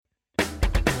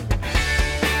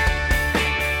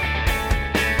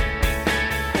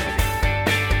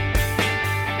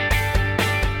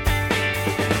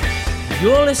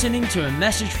You're listening to a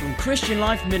message from Christian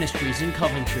Life Ministries in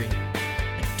Coventry,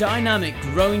 a dynamic,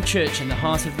 growing church in the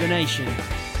heart of the nation.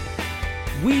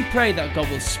 We pray that God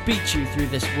will speak to you through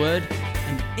this word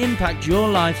and impact your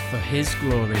life for His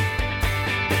glory.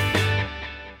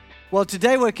 Well,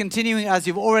 today we're continuing, as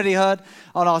you've already heard,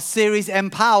 on our series,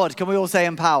 Empowered. Can we all say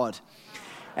Empowered?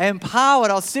 Empowered,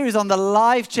 our series on the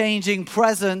life-changing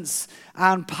presence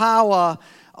and power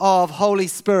of Holy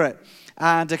Spirit.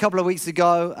 And a couple of weeks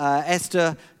ago,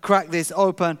 Esther cracked this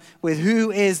open with who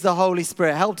is the Holy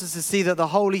Spirit. Helped us to see that the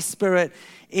Holy Spirit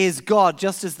is God,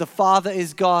 just as the Father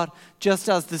is God, just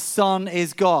as the Son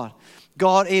is God.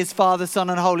 God is Father,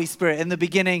 Son, and Holy Spirit. In the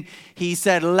beginning, He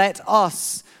said, let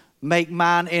us make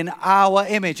man in our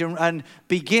image, and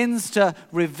begins to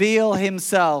reveal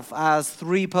Himself as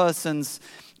three persons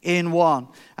in one.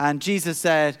 And Jesus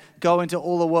said, go into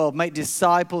all the world, make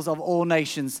disciples of all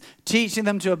nations, teaching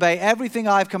them to obey everything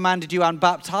I've commanded you and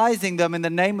baptizing them in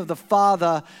the name of the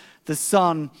Father, the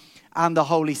Son, and the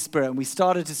Holy Spirit. And we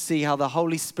started to see how the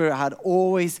Holy Spirit had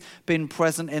always been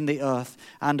present in the earth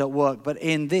and at work. But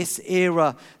in this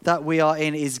era that we are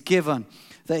in is given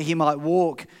that He might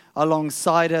walk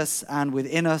alongside us and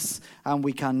within us, and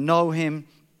we can know Him.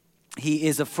 He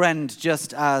is a friend,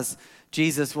 just as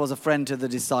Jesus was a friend to the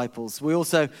disciples. We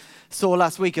also saw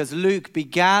last week as Luke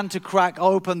began to crack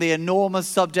open the enormous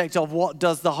subject of what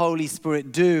does the Holy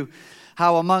Spirit do,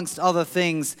 how amongst other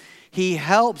things He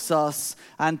helps us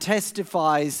and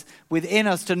testifies within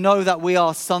us to know that we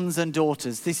are sons and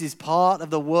daughters. This is part of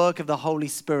the work of the Holy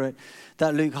Spirit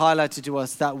that Luke highlighted to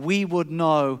us, that we would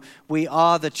know we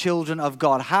are the children of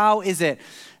God. How is it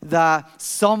that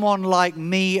someone like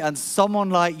me and someone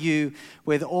like you,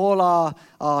 with all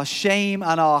our shame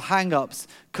and our hang-ups,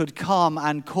 could come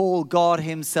and call God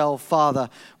Himself Father?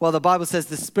 Well, the Bible says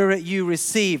the Spirit you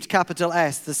received, capital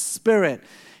S, the Spirit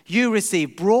you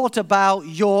received brought about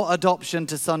your adoption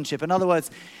to sonship. In other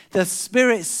words, the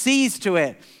Spirit sees to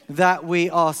it that we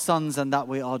are sons and that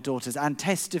we are daughters, and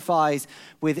testifies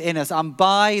within us. And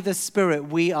by the Spirit,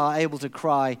 we are able to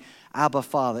cry, Abba,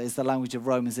 Father, is the language of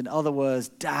Romans. In other words,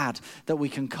 Dad, that we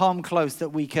can come close, that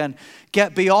we can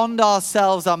get beyond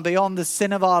ourselves and beyond the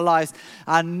sin of our lives,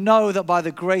 and know that by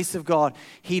the grace of God,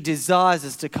 He desires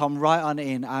us to come right on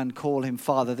in and call Him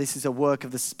Father. This is a work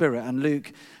of the Spirit. And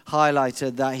Luke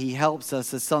highlighted that He helps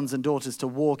us as sons and daughters to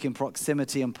walk in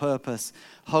proximity and purpose,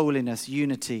 holiness,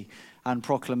 unity, and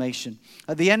proclamation.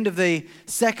 At the end of the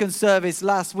second service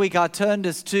last week, I turned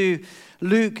us to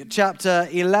Luke chapter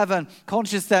 11,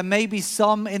 conscious there may be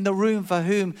some in the room for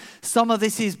whom some of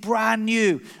this is brand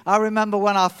new. I remember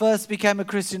when I first became a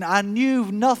Christian, I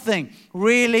knew nothing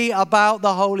really about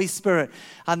the Holy Spirit.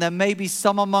 And there may be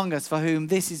some among us for whom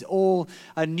this is all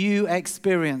a new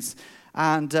experience.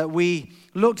 And we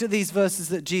looked at these verses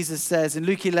that Jesus says in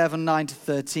Luke 11, 9 to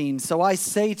 13. So I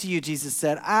say to you, Jesus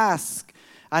said, ask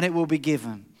and it will be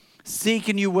given. Seek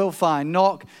and you will find.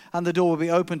 Knock and the door will be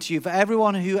open to you. For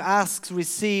everyone who asks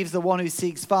receives, the one who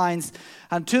seeks finds,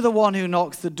 and to the one who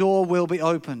knocks the door will be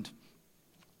opened.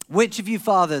 Which of you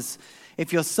fathers,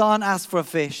 if your son asks for a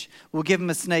fish, will give him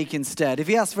a snake instead? If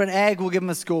he asks for an egg, will give him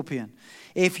a scorpion?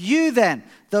 If you then,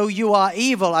 though you are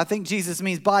evil, I think Jesus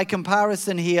means by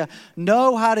comparison here,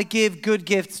 know how to give good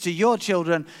gifts to your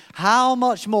children, how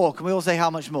much more? Can we all say how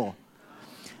much more?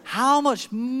 How much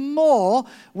more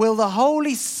will the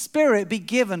Holy Spirit be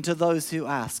given to those who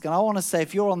ask? And I want to say,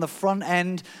 if you're on the front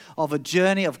end of a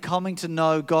journey of coming to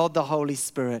know God, the Holy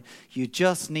Spirit, you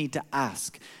just need to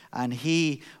ask, and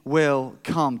He will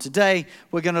come. Today,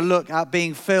 we're going to look at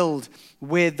being filled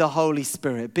with the Holy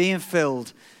Spirit, being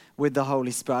filled with the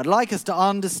Holy Spirit. I'd like us to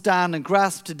understand and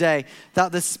grasp today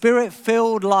that the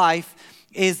Spirit-filled life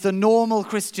is the normal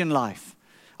Christian life.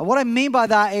 And what I mean by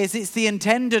that is it's the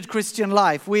intended Christian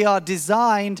life. We are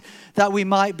designed that we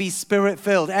might be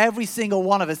Spirit-filled. Every single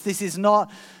one of us. This is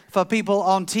not for people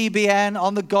on TBN,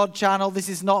 on the God channel. This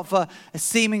is not for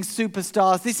seeming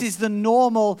superstars. This is the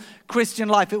normal Christian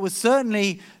life. It was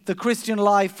certainly the Christian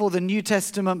life for the New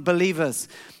Testament believers.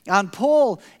 And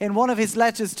Paul, in one of his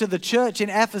letters to the church in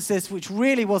Ephesus, which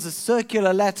really was a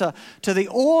circular letter to the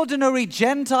ordinary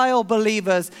Gentile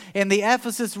believers in the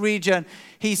Ephesus region,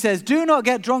 he says, do not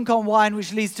get drunk on wine,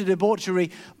 which leads to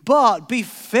debauchery, but be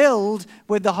filled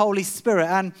with the Holy Spirit.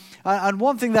 And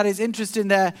one thing that is interesting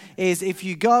there is if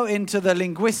you go into the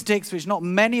linguistics, which not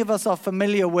many of us are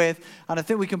familiar with, and I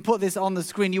think we can put this on the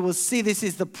screen, you will see this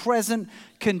is the present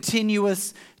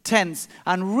continuous tense.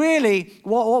 And really,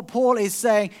 what Paul is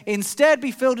saying, instead be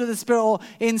filled with the Spirit, or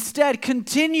instead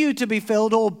continue to be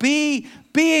filled, or be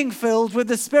being filled with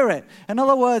the Spirit. In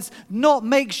other words, not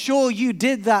make sure you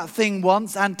did that thing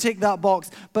once and tick that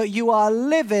box, but you are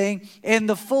living in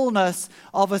the fullness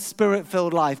of a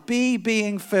Spirit-filled life. Be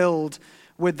being filled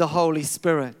with the Holy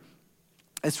Spirit.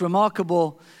 It's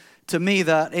remarkable to me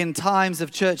that in times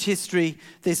of church history,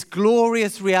 this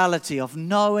glorious reality of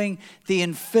knowing the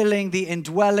infilling, the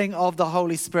indwelling of the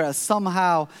Holy Spirit has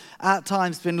somehow at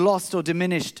times been lost or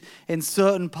diminished in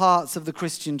certain parts of the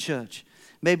Christian church.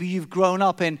 Maybe you've grown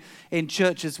up in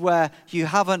churches where you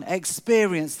haven't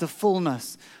experienced the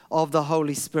fullness of the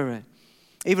Holy Spirit.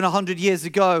 Even 100 years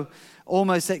ago,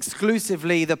 almost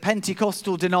exclusively the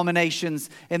Pentecostal denominations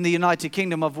in the United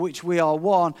Kingdom, of which we are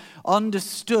one,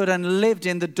 understood and lived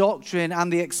in the doctrine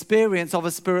and the experience of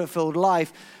a Spirit-filled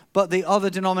life, but the other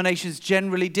denominations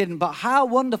generally didn't. But how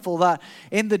wonderful that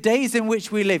in the days in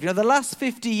which we live, the last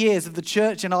 50 years of the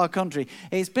church in our country,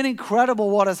 it's been incredible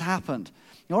what has happened.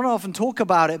 I don't often talk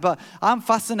about it, but I'm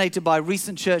fascinated by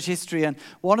recent church history. And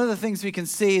one of the things we can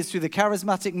see is through the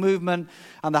charismatic movement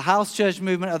and the house church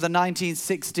movement of the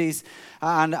 1960s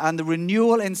and the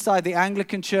renewal inside the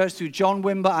Anglican church through John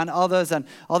Wimber and others and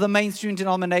other mainstream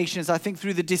denominations. I think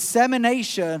through the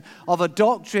dissemination of a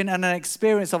doctrine and an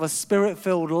experience of a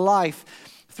Spirit-filled life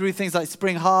through things like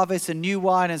Spring Harvest and New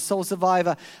Wine and Soul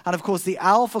Survivor, and of course the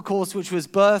Alpha course, which was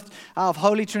birthed out of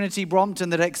Holy Trinity Brompton,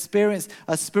 that experienced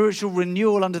a spiritual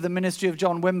renewal under the ministry of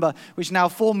John Wimber, which now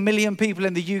 4 million people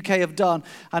in the UK have done,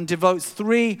 and devotes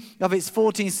 3 of its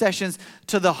 14 sessions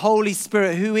to the Holy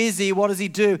Spirit. Who is He? What does He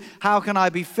do? How can I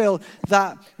be filled?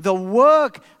 That the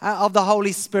work of the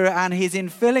Holy Spirit and His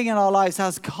infilling in our lives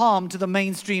has come to the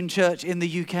mainstream church in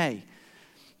the UK.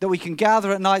 That we can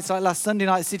gather at nights like last Sunday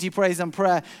night, City Praise and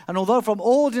Prayer. And although from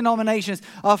all denominations,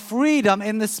 a freedom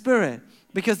in the Spirit.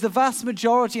 Because the vast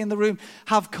majority in the room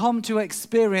have come to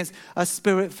experience a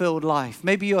Spirit-filled life.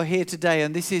 Maybe you're here today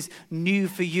and this is new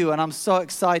for you. And I'm so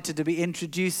excited to be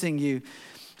introducing you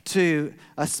to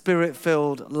a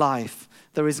Spirit-filled life.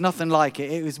 There is nothing like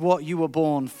it. It is what you were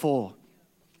born for.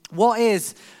 What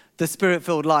is the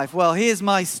Spirit-filled life? Well, here's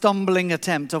my stumbling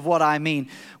attempt of what I mean.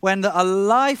 When a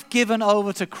life given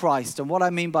over to Christ, and what I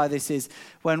mean by this is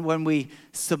when we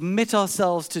submit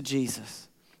ourselves to Jesus,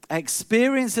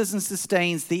 experiences and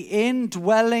sustains the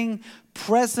indwelling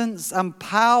presence and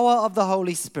power of the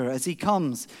Holy Spirit as He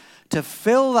comes to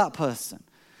fill that person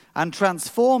and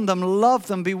transform them, love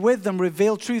them, be with them,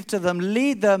 reveal truth to them,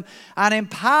 lead them, and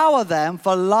empower them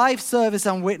for life, service,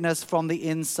 and witness from the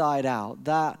inside out.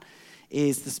 That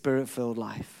is the Spirit-filled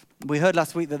life. We heard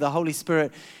last week that the Holy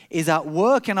Spirit is at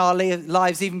work in our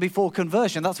lives even before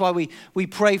conversion. That's why we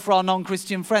pray for our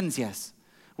non-Christian friends, yes.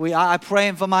 I pray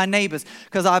for my neighbors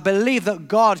because I believe that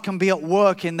God can be at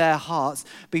work in their hearts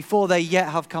before they yet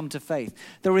have come to faith.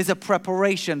 There is a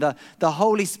preparation. The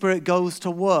Holy Spirit goes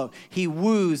to work. He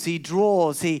woos, He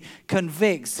draws, He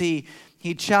convicts, He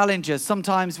challenges.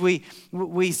 Sometimes we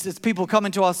as people come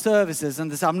into our services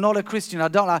and they say, I'm not a Christian.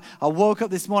 I woke up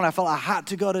this morning, I felt I had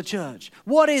to go to church.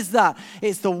 What is that?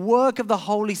 It's the work of the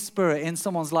Holy Spirit in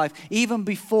someone's life, even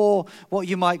before what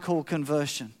you might call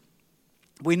conversion.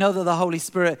 We know that the Holy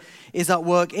Spirit is at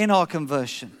work in our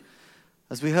conversion.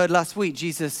 As we heard last week,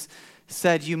 Jesus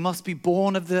said, you must be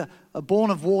born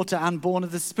of water and born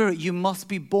of the Spirit. You must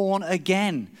be born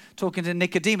again. Talking to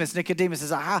Nicodemus. Nicodemus says,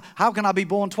 how can I be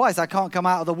born twice? I can't come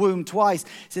out of the womb twice.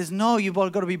 He says, no, you've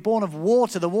got to be born of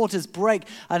water. The waters break,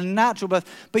 a natural birth.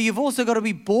 But you've also got to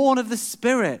be born of the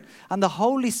Spirit. And the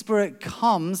Holy Spirit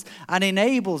comes and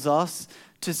enables us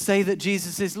to say that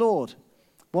Jesus is Lord.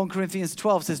 1 Corinthians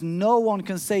 12 says, no one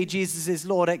can say Jesus is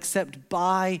Lord except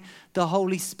by the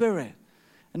Holy Spirit.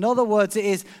 In other words, it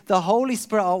is the Holy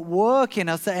Spirit at work in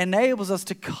us that enables us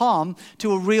to come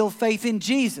to a real faith in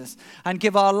Jesus and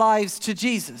give our lives to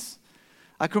Jesus.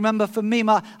 I can remember for me,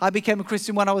 I became a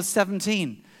Christian when I was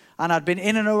 17. And I'd been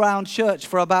in and around church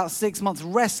for about 6 months,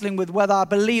 wrestling with whether I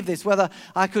believed this, whether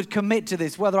I could commit to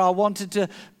this, whether I wanted to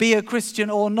be a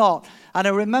Christian or not. And I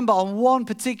remember on one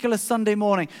particular Sunday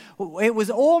morning, it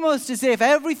was almost as if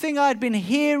everything I'd been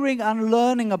hearing and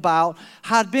learning about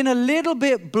had been a little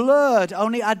bit blurred,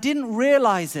 only I didn't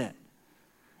realize it.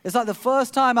 It's like the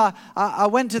first time I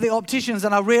went to the opticians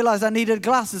and I realized I needed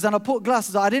glasses and I put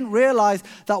glasses on. I didn't realize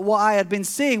that what I had been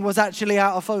seeing was actually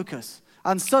out of focus.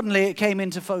 And suddenly it came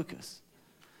into focus.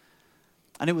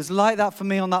 And it was like that for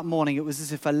me on that morning. It was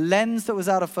as if a lens that was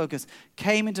out of focus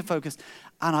came into focus.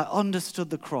 And I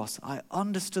understood the cross. I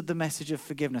understood the message of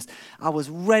forgiveness. I was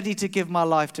ready to give my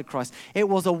life to Christ. It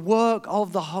was a work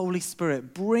of the Holy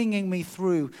Spirit bringing me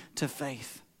through to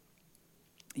faith.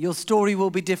 Your story will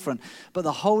be different, but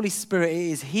the Holy Spirit,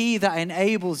 it is He that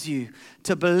enables you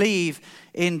to believe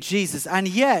in Jesus. And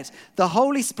yet, the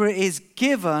Holy Spirit is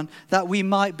given that we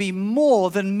might be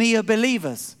more than mere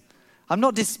believers. I'm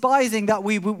not despising that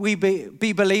we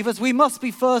be believers. We must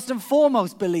be first and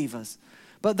foremost believers.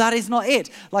 But that is not it.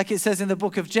 Like it says in the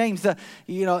book of James, that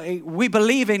we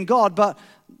believe in God, but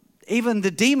even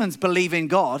the demons believe in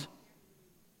God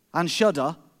and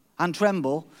shudder and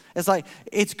tremble. It's like,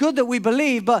 it's good that we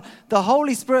believe, but the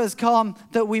Holy Spirit has come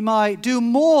that we might do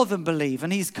more than believe.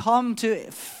 And He's come to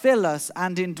fill us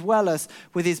and indwell us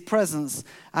with His presence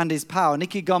and His power.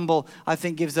 Nicky Gumbel, I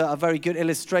think, gives a very good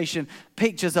illustration.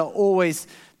 Pictures are always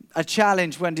a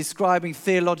challenge when describing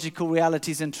theological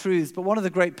realities and truths. But one of the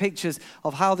great pictures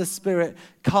of how the Spirit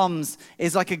comes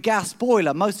is like a gas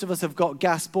boiler. Most of us have got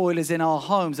gas boilers in our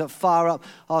homes that fire up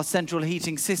our central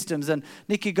heating systems. And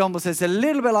Nicky Gumbel says, it's a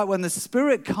little bit like when the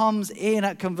Spirit comes in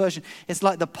at conversion. It's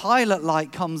like the pilot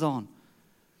light comes on.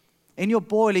 In your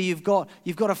boiler, you've got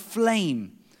a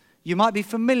flame. You might be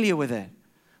familiar with it,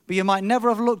 but you might never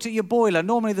have looked at your boiler.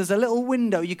 Normally there's a little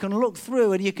window you can look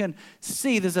through and you can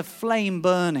see there's a flame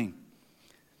burning.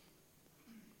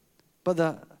 But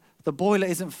the boiler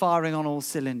isn't firing on all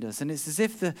cylinders. And it's as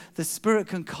if the Spirit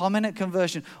can come in at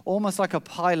conversion, almost like a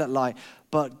pilot light.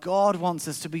 But God wants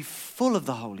us to be full of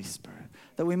the Holy Spirit,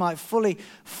 that we might fully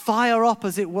fire up,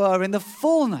 as it were, in the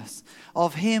fullness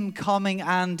of Him coming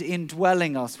and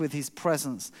indwelling us with His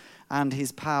presence and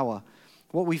His power.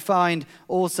 What we find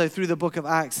also through the book of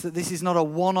Acts, that this is not a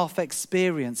one-off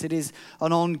experience. It is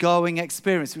an ongoing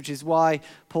experience, which is why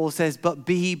Paul says, but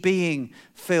being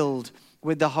filled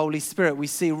with the Holy Spirit. We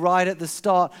see right at the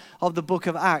start of the book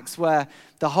of Acts where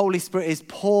the Holy Spirit is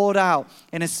poured out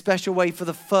in a special way for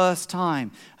the first time.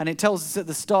 And it tells us at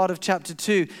the start of chapter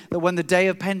 2 that when the day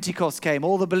of Pentecost came,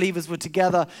 all the believers were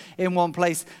together in one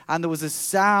place, and there was a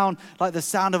sound like the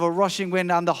sound of a rushing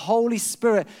wind, and the Holy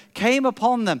Spirit came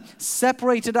upon them,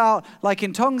 separated out like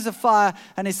in tongues of fire.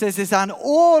 And it says this, and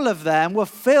all of them were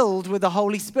filled with the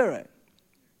Holy Spirit.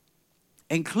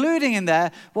 Including in there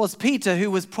was Peter,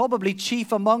 who was probably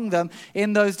chief among them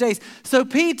in those days. So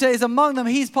Peter is among them.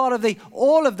 He's part of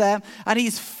all of them, and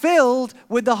he's filled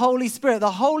with the Holy Spirit.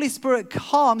 The Holy Spirit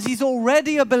comes. He's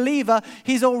already a believer.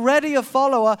 He's already a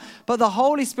follower, but the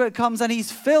Holy Spirit comes and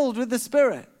he's filled with the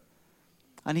Spirit.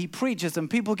 And he preaches and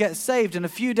people get saved. And a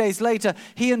few days later,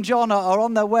 he and John are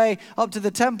on their way up to the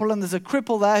temple, and there's a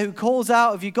cripple there who calls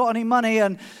out, have you got any money?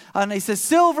 And he says,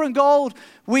 silver and gold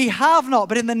we have not,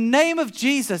 but in the name of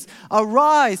Jesus,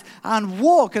 arise and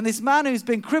walk. And this man who's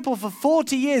been crippled for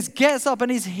 40 years gets up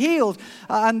and is healed.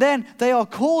 And then they are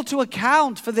called to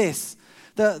account for this.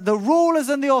 The rulers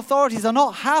and the authorities are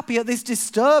not happy at this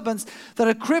disturbance that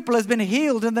a cripple has been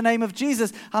healed in the name of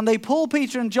Jesus. And they pull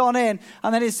Peter and John in.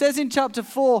 And then it says in chapter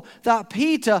 4 that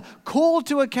Peter called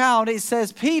to account. It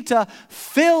says Peter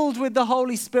filled with the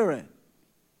Holy Spirit.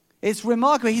 It's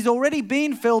remarkable. He's already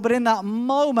been filled, but in that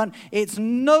moment, it's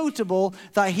notable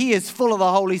that he is full of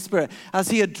the Holy Spirit as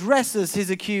he addresses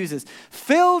his accusers.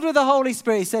 Filled with the Holy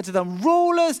Spirit, he said to them,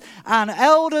 rulers and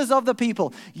elders of the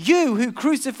people, you who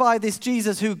crucified this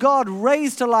Jesus, who God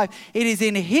raised to life, it is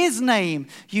in his name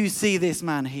you see this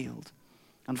man healed.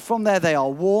 And from there they are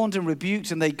warned and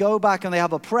rebuked, and they go back and they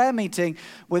have a prayer meeting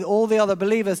with all the other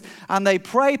believers, and they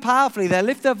pray powerfully. They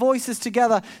lift their voices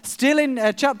together, still in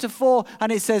chapter 4, and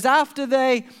it says, after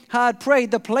they had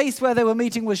prayed, the place where they were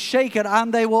meeting was shaken,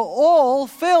 and they were all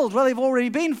filled. Well, they've already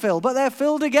been filled, but they're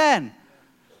filled again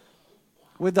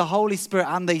with the Holy Spirit,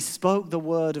 and they spoke the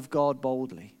word of God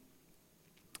boldly,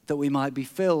 that we might be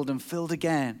filled and filled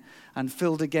again and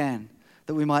filled again,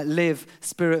 that we might live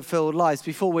Spirit-filled lives.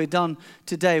 Before we're done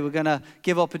today, we're going to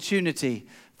give opportunity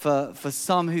for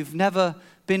some who've never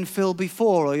been filled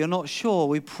before, or you're not sure.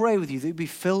 We pray with you that you be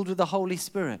filled with the Holy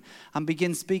Spirit and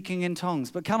begin speaking in tongues.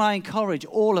 But can I encourage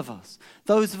all of us,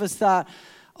 those of us that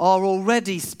are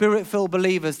already Spirit-filled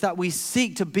believers, that we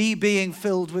seek to be being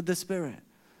filled with the Spirit,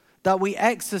 that we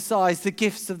exercise the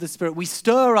gifts of the Spirit. We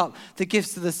stir up the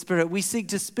gifts of the Spirit. We seek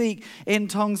to speak in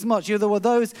tongues much. There were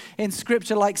those in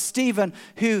Scripture like Stephen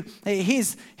who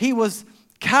he was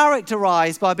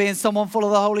characterized by being someone full of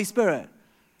the Holy Spirit.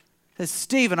 There's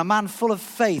Stephen, a man full of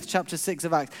faith, chapter 6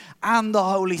 of Acts, and the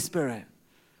Holy Spirit.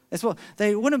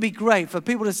 Wouldn't it be great for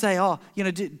people to say,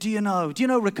 do you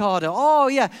know Ricardo? Oh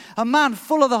yeah, a man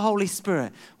full of the Holy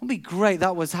Spirit. Wouldn't it be great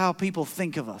that was how people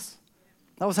think of us?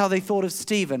 That was how they thought of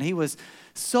Stephen. He was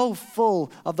so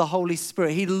full of the Holy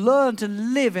Spirit. He learned to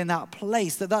live in that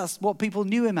place, that's what people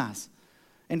knew him as.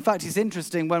 In fact, it's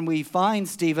interesting when we find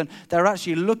Stephen, they're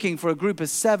actually looking for a group of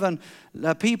 7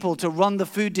 people to run the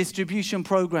food distribution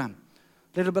program.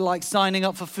 A little bit like signing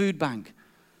up for food bank.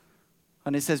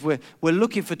 And it says we're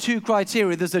looking for 2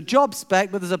 criteria. There's a job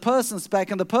spec, but there's a person spec,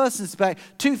 and the person spec,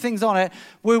 2 things on it.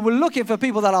 We're looking for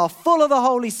people that are full of the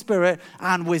Holy Spirit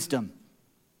and wisdom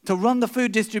to run the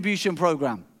food distribution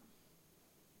program.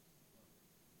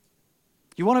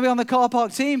 You want to be on the car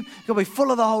park team? You've got to be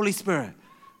full of the Holy Spirit.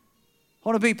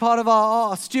 Want to be part of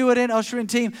our stewarding, ushering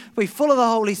team? Be full of the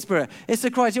Holy Spirit. It's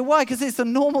the criteria. Why? Because it's a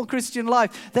normal Christian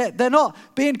life. They're not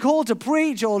being called to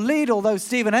preach or lead, although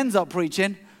Stephen ends up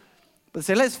preaching. But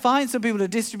say, let's find some people to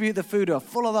distribute the food who are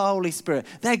full of the Holy Spirit.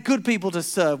 They're good people to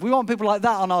serve. We want people like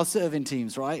that on our serving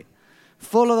teams, right?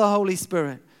 Full of the Holy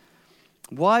Spirit.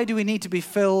 Why do we need to be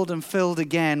filled and filled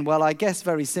again? Well, I guess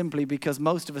very simply because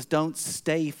most of us don't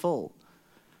stay full.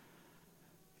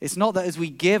 It's not that as we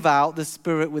give out, the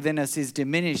Spirit within us is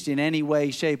diminished in any way,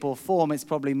 shape, or form. It's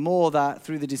probably more that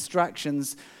through the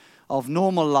distractions of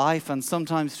normal life and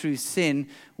sometimes through sin,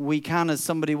 we can, as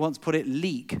somebody once put it,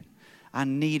 leak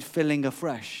and need filling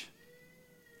afresh.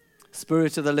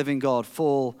 Spirit of the living God,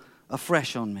 fall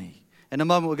afresh on me. In a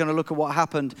moment, we're going to look at what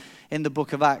happened in the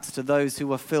book of Acts to those who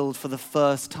were filled for the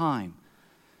first time.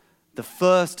 The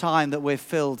first time that we're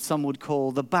filled, some would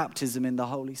call the baptism in the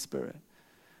Holy Spirit.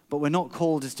 But we're not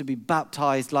called as to be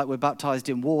baptized like we're baptized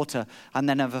in water and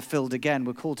then never filled again.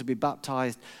 We're called to be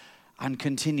baptized and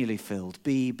continually filled,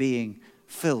 being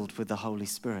filled with the Holy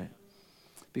Spirit.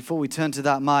 Before we turn to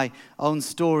that, my own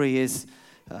story is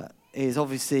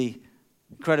obviously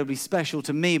incredibly special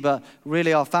to me, but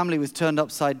really our family was turned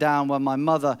upside down when my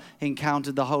mother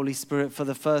encountered the Holy Spirit for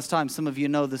the first time. Some of you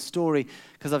know the story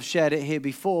because I've shared it here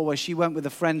before, where she went with a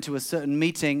friend to a certain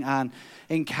meeting and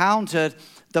encountered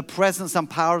the presence and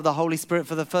power of the Holy Spirit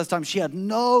for the first time. She had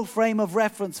no frame of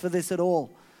reference for this at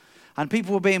all. And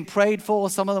people were being prayed for.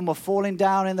 Some of them were falling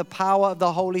down in the power of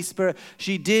the Holy Spirit.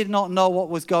 She did not know what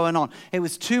was going on. It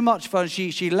was too much for her.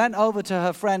 She leant over to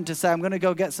her friend to say, I'm going to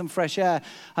go get some fresh air.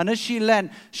 And as she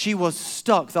leant, she was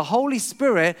stuck. The Holy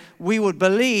Spirit, we would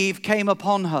believe, came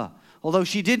upon her, although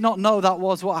she did not know that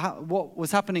was what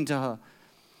was happening to her.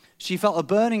 She felt a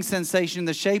burning sensation in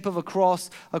the shape of a cross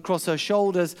across her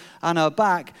shoulders and her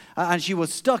back, and she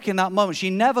was stuck in that moment. She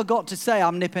never got to say,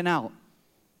 I'm nipping out.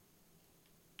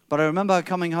 But I remember her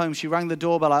coming home. She rang the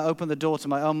doorbell. I opened the door to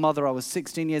my own mother. I was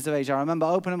 16 years of age. I remember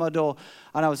opening my door,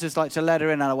 and I was just like to let her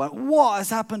in, and I went, what has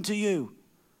happened to you?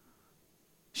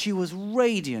 She was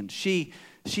radiant. She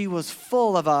was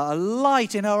full of a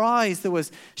light in her eyes.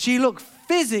 She looked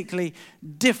physically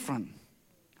different.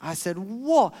 I said,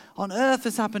 what on earth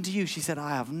has happened to you? She said,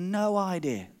 I have no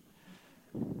idea.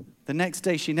 The next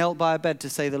day, she knelt by her bed to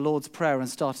say the Lord's Prayer and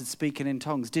started speaking in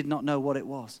tongues. Did not know what it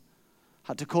was.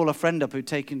 Had to call a friend up who'd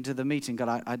taken to the meeting.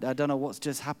 God, I don't know what's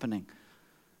just happening.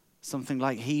 Something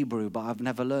like Hebrew, but I've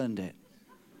never learned it.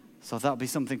 So that'd be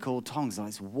something called tongues.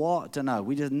 I said, what? Don't know.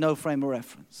 We did no frame of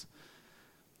reference.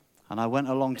 And I went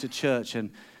along to church, and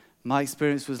my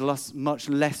experience was much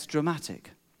less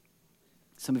dramatic.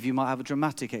 Some of you might have a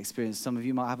dramatic experience. Some of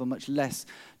you might have a much less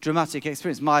dramatic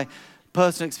experience. My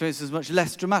personal experience was much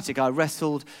less dramatic. I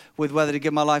wrestled with whether to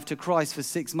give my life to Christ for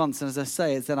 6 months. And as I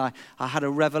say, then I had a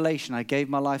revelation. I gave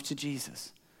my life to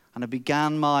Jesus. And I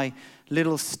began my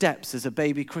little steps as a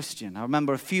baby Christian. I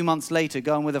remember a few months later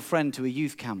going with a friend to a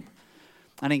youth camp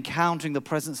and encountering the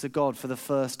presence of God for the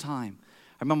first time.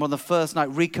 I remember on the first night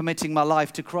recommitting my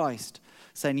life to Christ,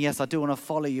 saying, yes, I do want to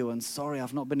follow you, and sorry,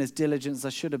 I've not been as diligent as I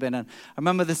should have been. And I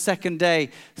remember the second day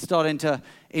starting to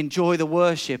enjoy the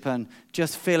worship and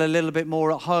just feel a little bit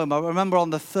more at home. I remember on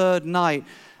the third night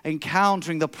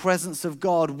encountering the presence of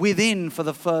God within for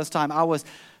the first time.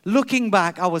 Looking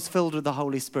back, I was filled with the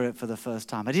Holy Spirit for the first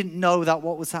time. I didn't know that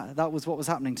was what was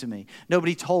happening to me.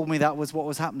 Nobody told me that was what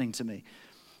was happening to me.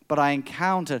 But I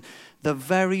encountered the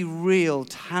very real,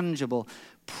 tangible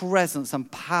presence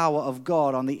and power of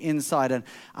God on the inside, and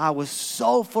I was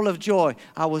so full of joy.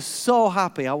 I was so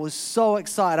happy. I was so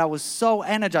excited. I was so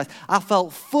energized. I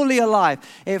felt fully alive.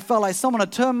 It felt like someone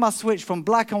had turned my switch from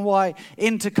black and white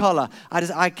into color.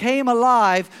 I came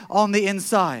alive on the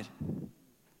inside.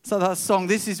 So that song,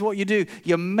 this is what you do.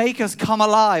 You make us come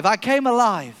alive. I came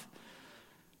alive.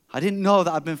 I didn't know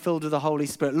that I'd been filled with the Holy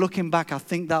Spirit. Looking back, I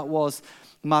think that was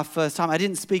my first time. I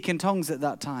didn't speak in tongues at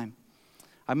that time.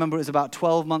 I remember it was about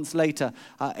 12 months later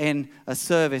in a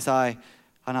service, and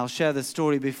I'll share the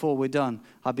story before we're done,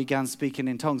 I began speaking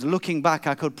in tongues. Looking back,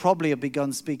 I could probably have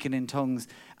begun speaking in tongues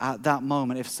at that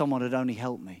moment if someone had only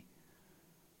helped me.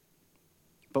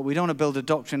 But we don't want to build a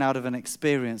doctrine out of an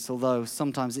experience, although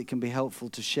sometimes it can be helpful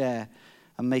to share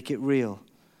and make it real.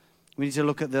 We need to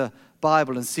look at the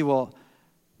Bible and see what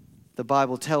the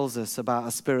Bible tells us about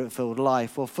a Spirit-filled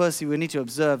life? Well, firstly, we need to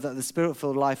observe that the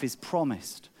Spirit-filled life is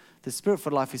promised. The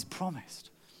Spirit-filled life is promised.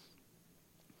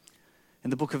 In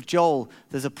the book of Joel,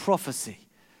 there's a prophecy.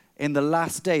 In the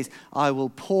last days, I will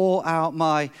pour out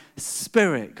my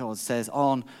Spirit, God says,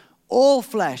 on all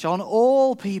flesh, on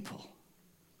all people.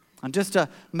 And just to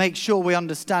make sure we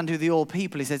understand who the all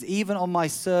people, he says, even on my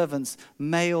servants,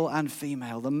 male and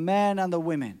female, the men and the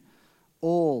women,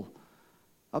 all.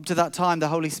 Up to that time, the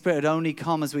Holy Spirit had only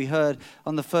come, as we heard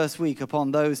on the first week,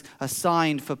 upon those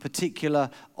assigned for particular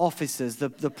officers, the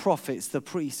prophets, the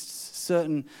priests,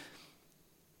 certain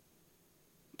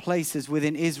places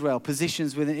within Israel,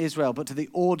 positions within Israel, but to the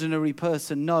ordinary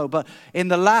person, no. But in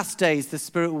the last days, the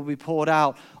Spirit will be poured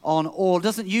out on all.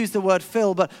 Doesn't use the word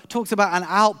fill, but talks about an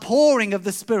outpouring of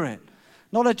the Spirit.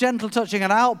 Not a gentle touching,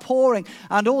 an outpouring.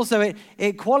 And also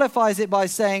it qualifies it by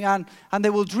saying, and they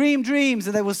will dream dreams,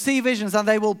 and they will see visions, and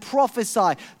they will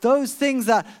prophesy. Those things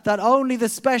that only the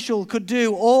special could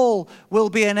do, all will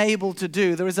be enabled to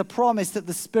do. There is a promise that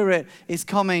the Spirit is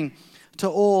coming to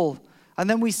all. And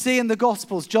then we see in the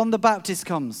Gospels, John the Baptist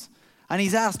comes, and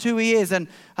he's asked who he is, and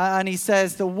he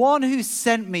says, the one who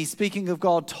sent me, speaking of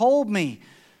God, told me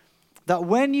that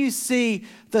when you see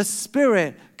the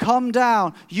Spirit come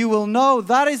down, you will know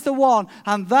that is the one,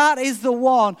 and that is the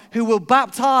one who will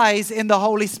baptize in the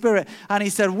Holy Spirit. And he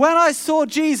said, when I saw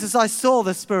Jesus, I saw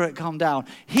the Spirit come down.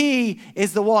 He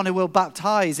is the one who will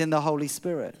baptize in the Holy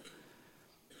Spirit.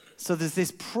 So there's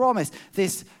this promise,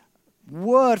 this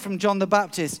word from John the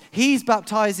Baptist. He's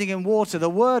baptizing in water. The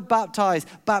word baptize,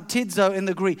 baptizo in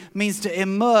the Greek, means to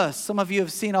immerse. Some of you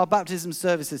have seen our baptism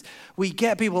services. We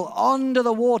get people under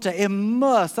the water,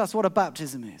 immersed. That's what a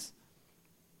baptism is.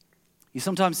 You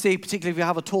sometimes see, particularly if you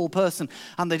have a tall person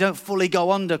and they don't fully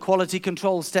go under, quality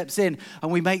control steps in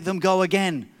and we make them go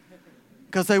again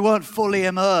because they weren't fully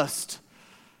immersed.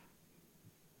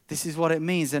 This is what it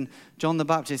means. And John the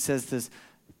Baptist says,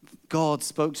 God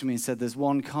spoke to me and said, there's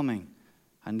one coming.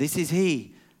 And this is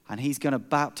he. And he's going to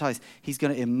baptize. He's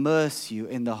going to immerse you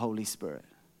in the Holy Spirit.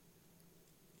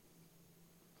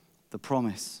 The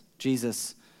promise.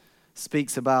 Jesus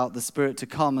speaks about the Spirit to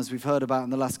come, as we've heard about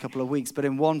in the last couple of weeks. But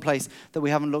in one place that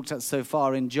we haven't looked at so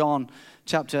far, in John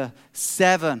chapter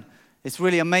 7, it's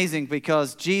really amazing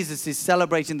because Jesus is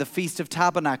celebrating the Feast of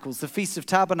Tabernacles. The Feast of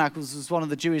Tabernacles was one of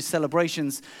the Jewish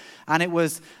celebrations, and it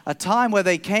was a time where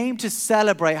they came to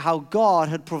celebrate how God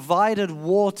had provided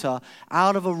water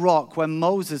out of a rock when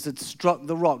Moses had struck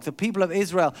the rock. The people of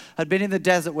Israel had been in the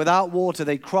desert without water.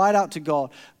 They cried out to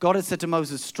God. God had said to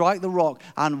Moses, strike the rock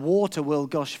and water will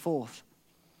gush forth.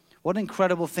 What an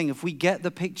incredible thing. If we get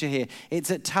the picture here, it's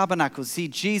at Tabernacles. See,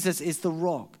 Jesus is the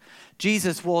rock.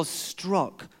 Jesus was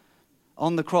struck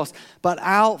on the cross, but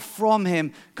out from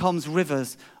him comes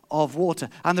rivers of water.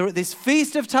 And they're at this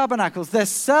Feast of Tabernacles. They're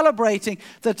celebrating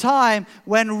the time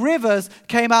when rivers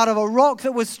came out of a rock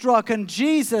that was struck, and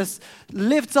Jesus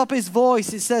lifts up his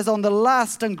voice. It says, on the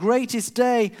last and greatest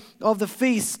day of the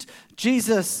feast,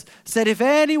 Jesus said, if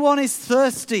anyone is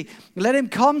thirsty, let him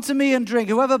come to me and drink.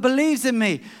 Whoever believes in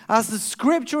me, as the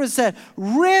scripture has said,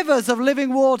 rivers of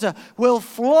living water will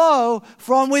flow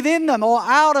from within them, or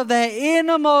out of their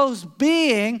innermost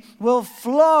being will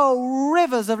flow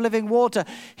rivers of living water.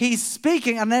 He's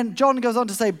speaking, and then John goes on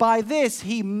to say, by this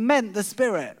he meant the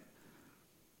Spirit,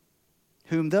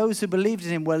 whom those who believed in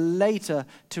him were later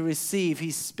to receive.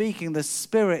 He's speaking, the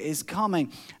Spirit is coming.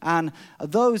 And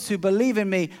those who believe in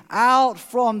me, out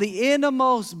from the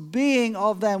innermost being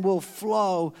of them will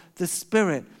flow the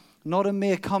Spirit. Not a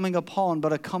mere coming upon,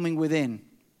 but a coming within.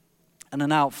 And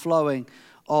an outflowing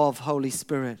of Holy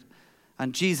Spirit.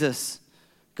 And Jesus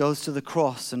goes to the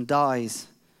cross and dies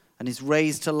and is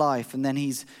raised to life. And then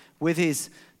he's with his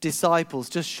disciples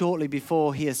just shortly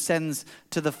before he ascends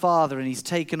to the Father, and he's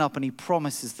taken up and he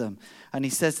promises them, and he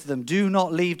says to them, do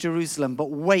not leave Jerusalem, but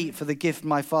wait for the gift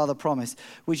my Father promised,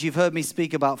 which you've heard me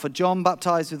speak about. For John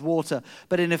baptized with water,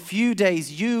 but in a few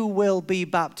days you will be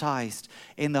baptized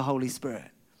in the Holy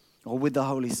Spirit, or with the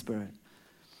Holy Spirit.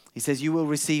 He says, you will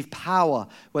receive power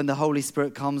when the Holy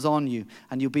Spirit comes on you,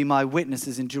 and you'll be my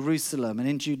witnesses in Jerusalem and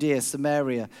in Judea,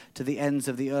 Samaria, to the ends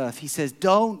of the earth. He says,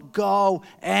 don't go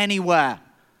anywhere.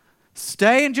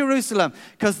 Stay in Jerusalem,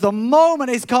 because the moment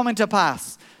is coming to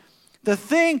pass. The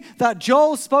thing that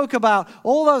Joel spoke about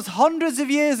all those hundreds of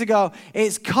years ago,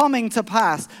 it's coming to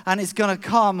pass, and it's going to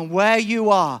come where you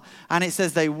are. And it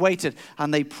says they waited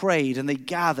and they prayed and they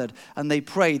gathered and they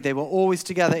prayed. They were always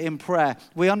together in prayer.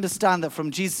 We understand that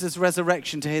from Jesus'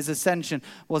 resurrection to his ascension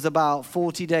was about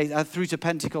 40 days, through to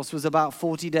Pentecost was about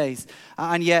 40 days.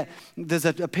 And yet there's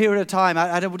a period of time,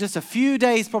 just a few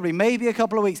days, probably maybe a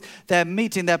couple of weeks, they're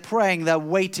meeting, they're praying, they're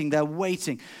waiting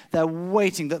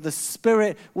that the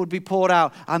Spirit would be poured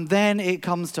out, and then it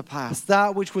comes to pass.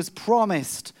 That which was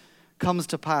promised comes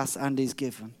to pass and is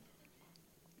given.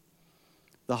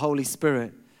 The Holy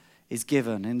Spirit is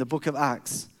given. In the book of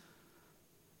Acts,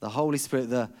 the Holy Spirit,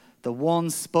 the one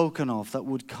spoken of that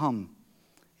would come,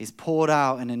 is poured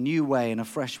out in a new way, in a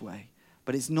fresh way.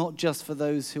 But it's not just for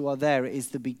those who are there. It is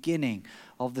the beginning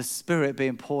of the Spirit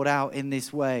being poured out in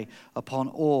this way upon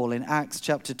all. In Acts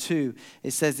chapter 2,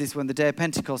 it says this: when the day of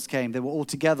Pentecost came, they were all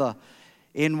together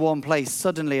in one place.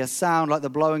 Suddenly a sound like the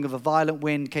blowing of a violent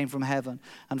wind came from heaven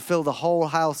and filled the whole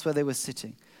house where they were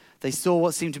sitting. They saw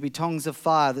what seemed to be tongues of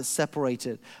fire that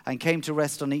separated and came to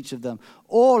rest on each of them.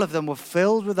 All of them were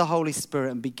filled with the Holy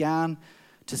Spirit and began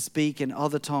to speak in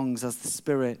other tongues as the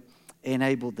Spirit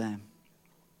enabled them.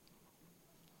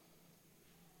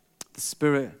 The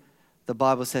Spirit, the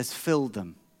Bible says, filled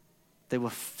them. They were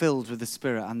filled with the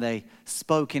Spirit and they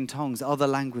spoke in tongues, other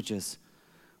languages.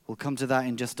 We'll come to that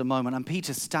in just a moment. And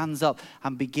Peter stands up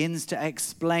and begins to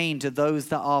explain to those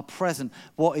that are present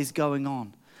what is going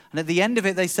on. And at the end of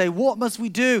it, they say, what must we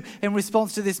do in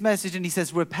response to this message? And he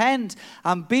says, repent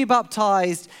and be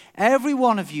baptized, every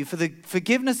one of you, for the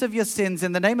forgiveness of your sins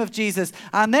in the name of Jesus.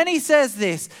 And then he says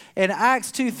this in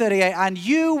Acts 2:38, and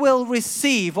you will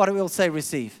receive, what do we all say,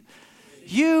 receive?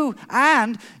 You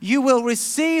will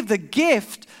receive the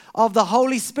gift of the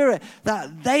Holy Spirit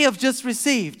that they have just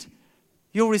received.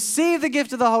 You'll receive the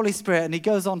gift of the Holy Spirit. And he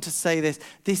goes on to say this: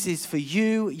 this is for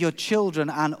you, your children,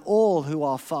 and all who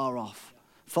are far off.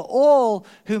 For all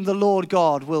whom the Lord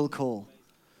God will call.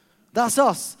 That's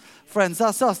us, friends.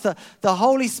 That's us. The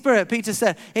Holy Spirit, Peter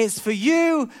said, it's for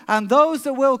you and those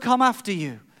that will come after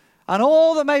you. And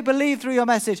all that may believe through your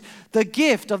message, the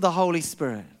gift of the Holy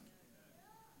Spirit.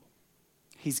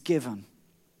 He's given.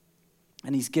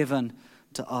 And he's given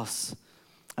to us.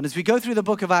 And as we go through the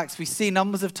book of Acts, we see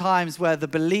numbers of times where the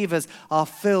believers are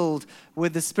filled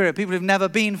with the Spirit. People who've never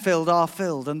been filled are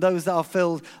filled, and those that are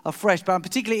filled are fresh. But I'm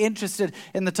particularly interested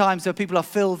in the times where people are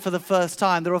filled for the first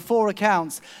time. There are 4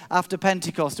 accounts after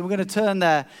Pentecost, and we're going to turn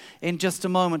there in just a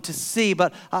moment to see.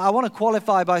 But I want to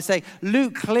qualify by saying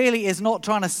Luke clearly is not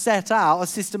trying to set out a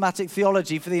systematic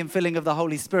theology for the infilling of the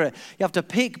Holy Spirit. You have to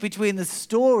pick between the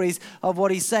stories of what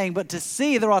he's saying, but to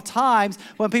see there are times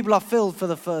when people are filled for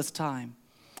the first time.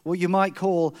 What you might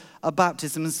call a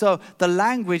baptism. And so the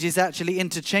language is actually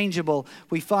interchangeable.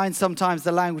 We find sometimes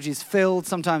the language is filled,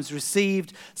 sometimes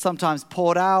received, sometimes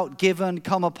poured out, given,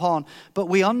 come upon. But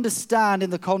we understand in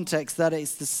the context that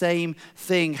it's the same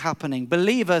thing happening.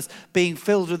 Believers being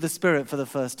filled with the Spirit for the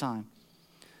first time.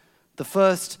 The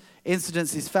first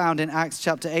incident is found in Acts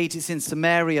chapter 8. It's in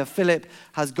Samaria. Philip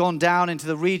has gone down into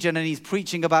the region and he's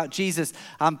preaching about Jesus,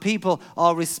 and people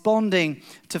are responding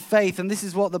to faith. And this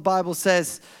is what the Bible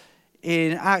says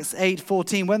in Acts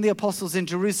 8:14. When the apostles in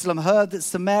Jerusalem heard that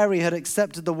Samaria had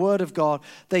accepted the word of God,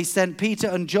 they sent Peter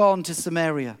and John to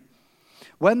Samaria.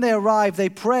 When they arrived, they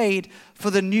prayed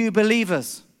for the new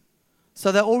believers.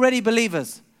 So they're already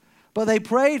believers. But they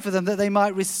prayed for them that they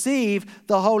might receive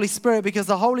the Holy Spirit, because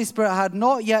the Holy Spirit had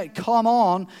not yet come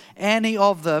on any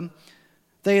of them.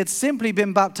 They had simply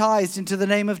been baptized into the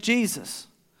name of Jesus.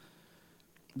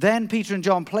 Then Peter and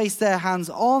John placed their hands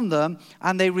on them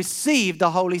and they received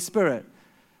the Holy Spirit.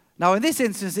 Now in this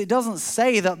instance, it doesn't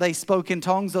say that they spoke in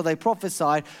tongues or they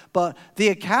prophesied, but the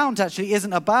account actually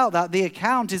isn't about that. The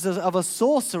account is of a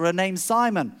sorcerer named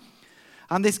Simon.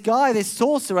 And this guy, this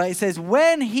sorcerer, it says,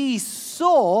 when he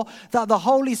saw that the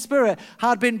Holy Spirit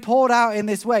had been poured out in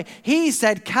this way, he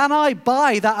said, can I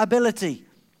buy that ability?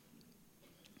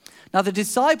 Now the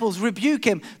disciples rebuke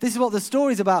him. This is what the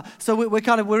story's about. So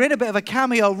we're in a bit of a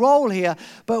cameo role here,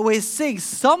 but we're seeing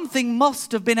something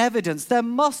must have been evidence. There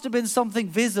must have been something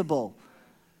visible.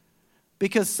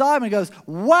 Because Simon goes,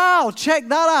 wow, check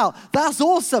that out. That's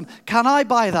awesome. Can I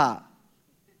buy that?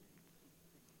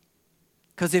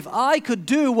 Because if I could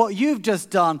do what you've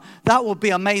just done, that would be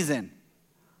amazing.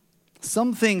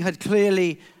 Something had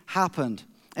clearly happened.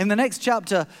 In the next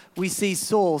chapter, we see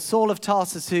Saul of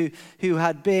Tarsus, who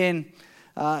had been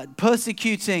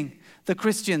persecuting the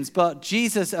Christians, but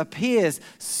Jesus appears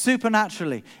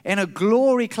supernaturally in a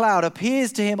glory cloud,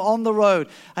 appears to him on the road,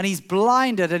 and he's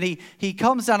blinded, and he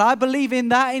comes down. I believe in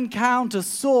that encounter,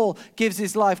 Saul gives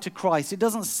his life to Christ. It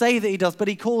doesn't say that he does, but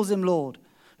he calls him Lord.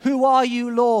 Who are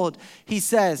you, Lord? He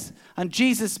says, and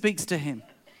Jesus speaks to him.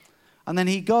 And then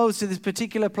he goes to this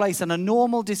particular place, and a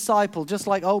normal disciple, just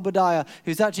like Obadiah,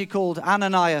 who's actually called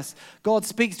Ananias, God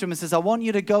speaks to him and says, I want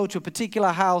you to go to a particular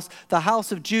house, the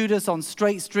house of Judas on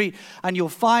Straight Street, and you'll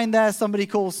find there somebody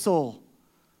called Saul.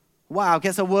 Wow,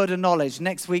 gets a word of knowledge.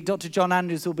 Next week, Dr. John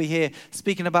Andrews will be here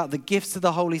speaking about the gifts of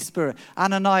the Holy Spirit.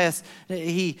 Ananias,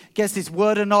 he gets this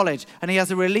word of knowledge, and he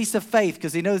has a release of faith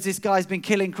because he knows this guy's been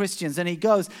killing Christians, and he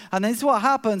goes. And this is what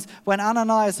happens when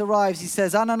Ananias arrives. He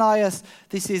says, Ananias,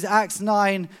 this is Acts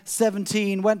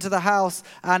 9:17, went to the house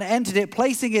and entered it,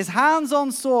 placing his hands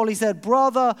on Saul. He said,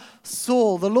 Brother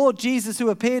Saul, the Lord Jesus who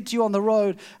appeared to you on the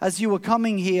road as you were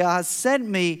coming here has sent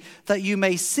me that you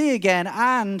may see again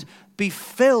and be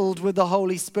filled with the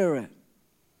Holy Spirit.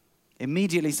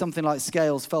 Immediately, something like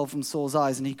scales fell from Saul's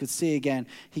eyes and he could see again.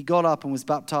 He got up and was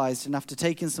baptized, and after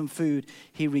taking some food,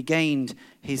 he regained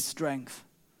his strength.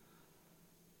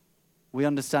 We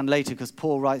understand later, because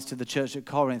Paul writes to the church at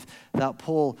Corinth, that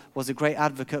Paul was a great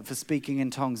advocate for speaking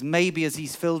in tongues. Maybe as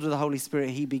he's filled with the Holy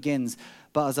Spirit, he begins.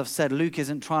 But as I've said, Luke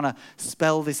isn't trying to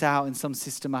spell this out in some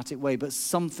systematic way, but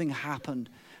something happened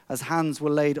as hands were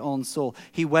laid on Saul.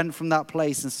 He went from that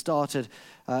place and started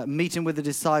meeting with the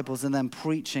disciples and then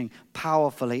preaching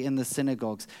powerfully in the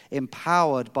synagogues,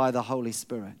 empowered by the Holy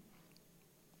Spirit.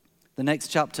 The next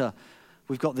chapter,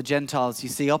 we've got the Gentiles. You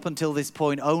see, up until this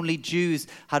point, only Jews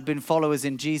had been followers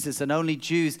in Jesus, and only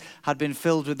Jews had been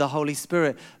filled with the Holy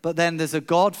Spirit. But then there's a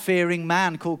God-fearing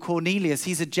man called Cornelius.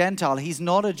 He's a Gentile. He's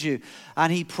not a Jew.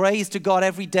 And he prays to God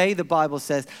every day, the Bible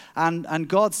says. And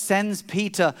God sends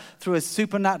Peter through a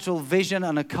supernatural vision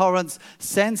and occurrence,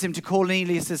 sends him to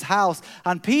Cornelius' house.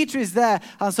 And Peter is there.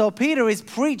 And so Peter is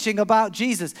preaching about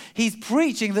Jesus. He's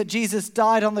preaching that Jesus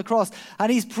died on the cross.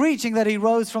 And he's preaching that he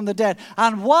rose from the dead.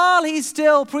 And while he's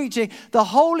still preaching, the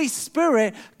Holy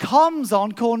Spirit comes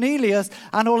on Cornelius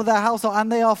and all of their household,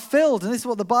 and they are filled. And this is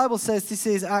what the Bible says. This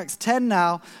is Acts 10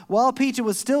 now. While Peter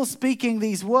was still speaking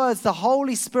these words, the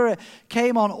Holy Spirit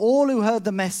came on all who heard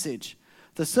the message.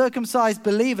 The circumcised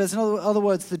believers, in other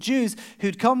words, the Jews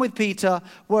who'd come with Peter,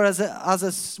 were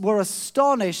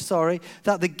astonished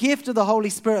that the gift of the Holy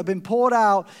Spirit had been poured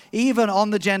out even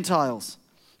on the Gentiles.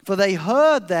 For they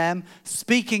heard them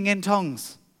speaking in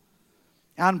tongues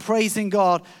and praising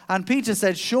God. And Peter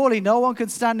said, surely no one can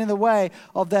stand in the way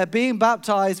of their being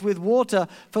baptized with water,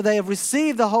 for they have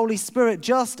received the Holy Spirit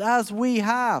just as we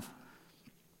have.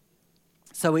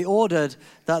 So he ordered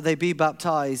that they be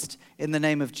baptized in the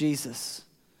name of Jesus.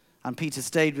 And Peter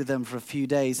stayed with them for a few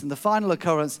days. And the final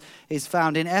occurrence is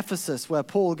found in Ephesus, where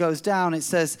Paul goes down. It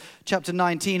says, chapter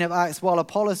 19 of Acts, while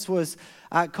Apollos was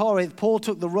at Corinth, Paul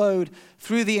took the road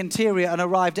through the interior and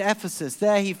arrived at Ephesus.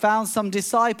 There he found some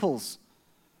disciples.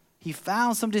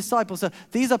 So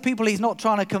these are people he's not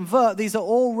trying to convert. These are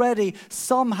already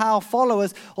somehow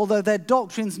followers, although their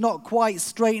doctrine's not quite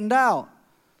straightened out.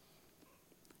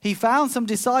 He found some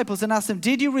disciples and asked them,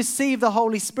 did you receive the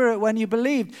Holy Spirit when you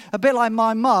believed? A bit like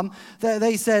my mum,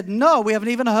 they said, no, we haven't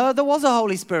even heard there was a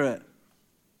Holy Spirit.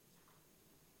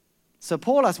 So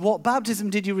Paul asked, what baptism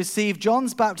did you receive?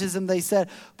 John's baptism, they said.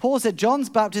 Paul said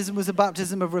John's baptism was a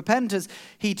baptism of repentance.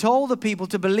 He told the people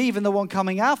to believe in the one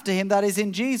coming after him, that is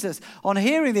in Jesus. On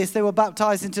hearing this, they were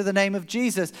baptized into the name of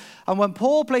Jesus. And when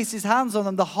Paul placed his hands on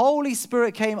them, the Holy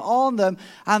Spirit came on them,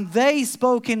 and they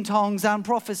spoke in tongues and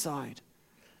prophesied.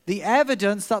 The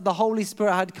evidence that the Holy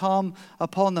Spirit had come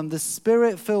upon them, the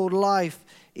Spirit-filled life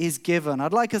is given.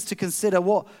 I'd like us to consider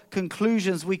what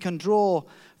conclusions we can draw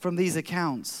from these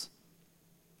accounts.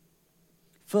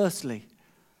 Firstly,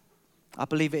 I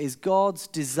believe it is God's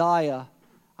desire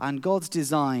and God's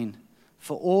design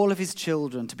for all of his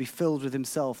children to be filled with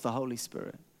himself, the Holy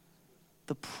Spirit.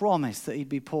 The promise that he'd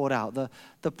be poured out,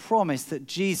 the promise that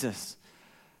Jesus,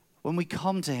 when we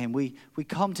come to him, we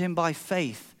come to him by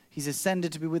faith. He's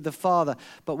ascended to be with the Father,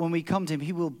 but when we come to him,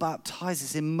 he will baptize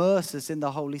us, immerse us in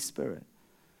the Holy Spirit.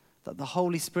 That the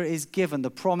Holy Spirit is given,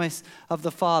 the promise of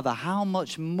the Father. How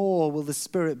much more will the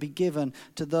Spirit be given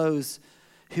to those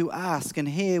who ask? And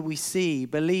here we see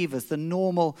believers, the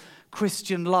normal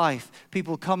Christian life,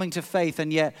 people coming to faith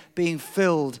and yet being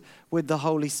filled with the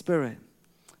Holy Spirit.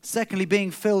 Secondly,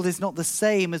 being filled is not the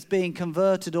same as being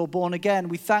converted or born again.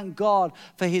 We thank God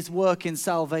for his work in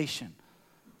salvation.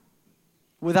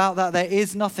 Without that, there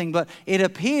is nothing. But it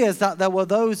appears that there were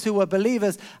those who were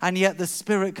believers, and yet the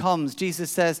Spirit comes.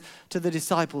 Jesus says to the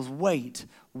disciples, wait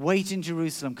in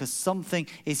Jerusalem, because something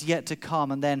is yet to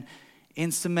come. And then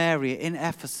in Samaria, in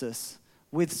Ephesus,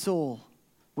 with Saul,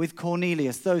 with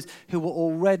Cornelius, those who were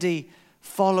already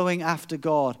following after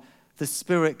God, the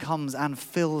Spirit comes and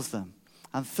fills them.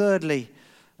 And thirdly,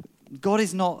 God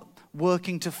is not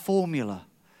working to formula.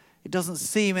 It doesn't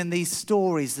seem in these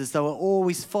stories as though it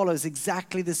always follows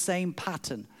exactly the same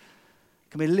pattern.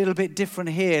 It can be a little bit different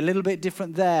here, a little bit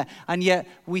different there. And yet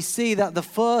we see that the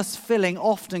first filling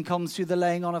often comes through the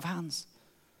laying on of hands.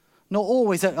 Not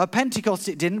always. At Pentecost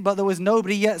it didn't, but there was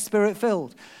nobody yet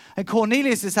Spirit-filled. At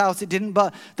Cornelius' house it didn't,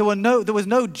 but there was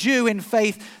no Jew in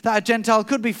faith that a Gentile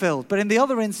could be filled. But in the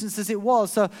other instances it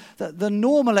was. So the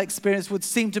normal experience would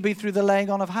seem to be through the laying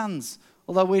on of hands.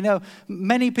 Although we know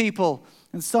many people,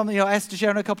 and some, Esther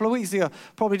sharing a couple of weeks ago,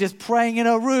 probably just praying in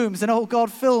her rooms and, oh,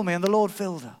 God, fill me, and the Lord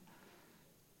filled her.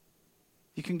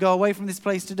 You can go away from this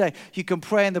place today. You can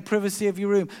pray in the privacy of your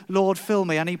room, Lord, fill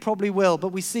me, and he probably will. But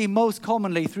we see most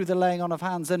commonly through the laying on of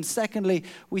hands. And secondly,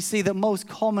 we see that most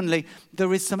commonly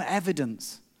there is some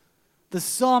evidence. There's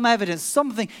some evidence.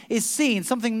 Something is seen,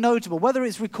 something notable. Whether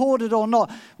it's recorded or not,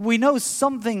 we know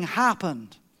something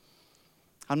happened.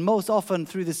 And most often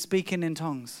through the speaking in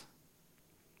tongues.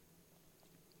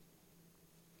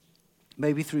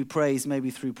 Maybe through praise,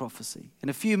 maybe through prophecy. In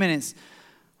a few minutes,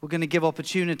 we're going to give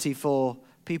opportunity for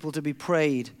people to be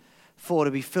prayed for,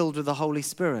 to be filled with the Holy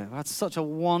Spirit. We had such a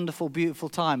wonderful, beautiful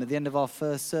time at the end of our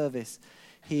first service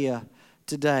here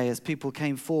today as people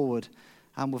came forward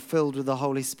and were filled with the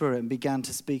Holy Spirit and began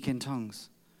to speak in tongues.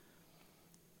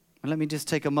 And let me just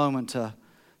take a moment to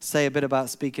say a bit about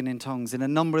speaking in tongues. In a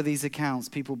number of these accounts,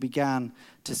 people began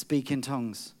to speak in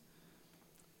tongues.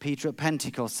 Peter at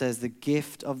Pentecost says the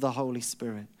gift of the Holy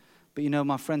Spirit. But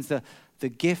my friends, the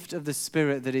gift of the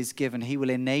Spirit that is given, he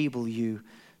will enable you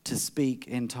to speak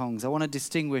in tongues. I want to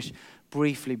distinguish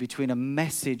briefly between a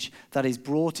message that is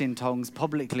brought in tongues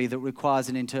publicly that requires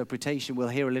an interpretation. We'll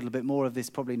hear a little bit more of this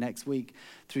probably next week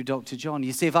through Dr. John.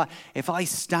 You see, if I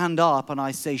stand up and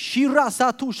I say, Shira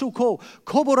Satu Shuko,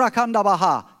 Koburakanda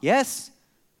Baha, yes?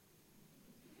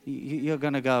 You're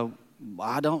going to go,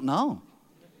 I don't know.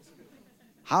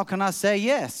 How can I say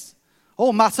yes?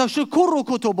 Oh, Masashukuru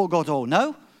Kutobogoto.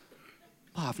 No?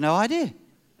 I have no idea.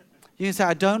 You can say,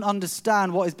 I don't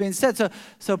understand what is being said.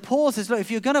 So Paul says, look, if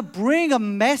you're going to bring a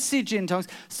message in tongues,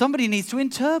 somebody needs to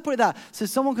interpret that. So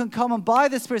someone can come and by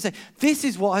the Spirit say, this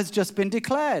is what has just been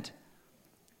declared.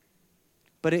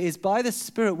 But it is by the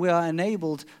Spirit we are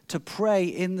enabled to pray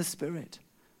in the Spirit.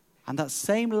 And that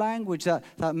same language that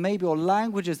maybe, or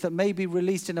languages that may be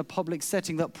released in a public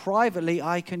setting, that privately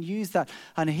I can use that.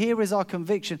 And here is our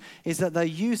conviction, is that the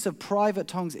use of private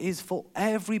tongues is for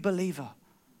every believer.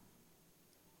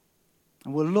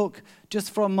 And we'll look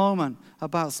just for a moment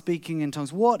about speaking in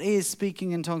tongues. What is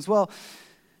speaking in tongues? Well,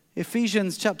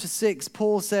 Ephesians chapter 6,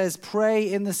 Paul says,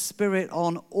 pray in the Spirit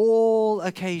on all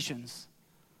occasions.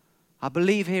 I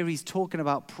believe here he's talking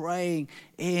about praying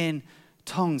in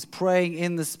tongues, praying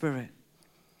in the Spirit.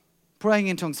 Praying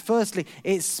in tongues. Firstly,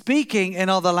 it's speaking in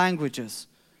other languages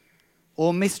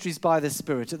or mysteries by the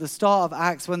Spirit. At the start of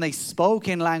Acts, when they spoke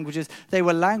in languages, they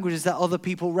were languages that other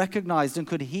people recognized and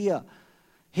could hear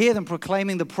them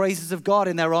proclaiming the praises of God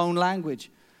in their own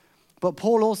language. But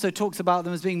Paul also talks about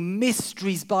them as being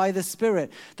mysteries by the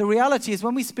Spirit. The reality is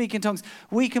when we speak in tongues,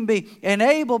 we can be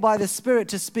enabled by the Spirit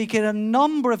to speak in a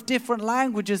number of different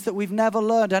languages that we've never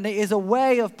learned, and it is a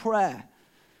way of prayer.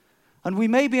 And we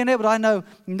may be enabled, I know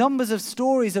numbers of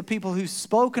stories of people who've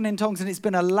spoken in tongues, and it's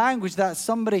been a language that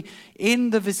somebody in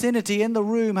the vicinity, in the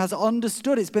room, has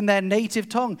understood. It's been their native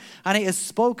tongue, and it has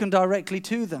spoken directly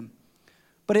to them.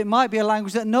 But it might be a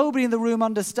language that nobody in the room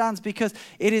understands because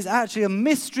it is actually a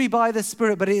mystery by the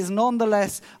Spirit, but it is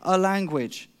nonetheless a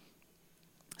language.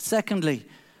 Secondly,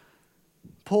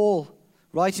 Paul,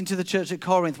 writing to the church at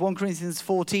Corinth, 1 Corinthians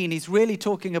 14, he's really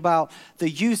talking about the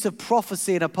use of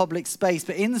prophecy in a public space.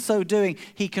 But in so doing,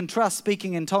 he contrasts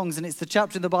speaking in tongues. And it's the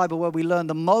chapter in the Bible where we learn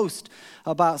the most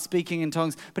about speaking in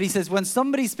tongues. But he says when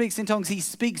somebody speaks in tongues, he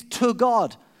speaks to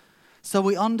God. So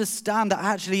we understand that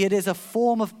actually it is a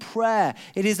form of prayer.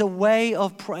 It is a way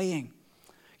of praying.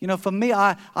 For me,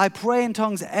 I pray in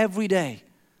tongues every day.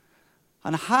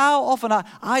 And how often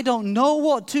I don't know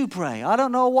what to pray. I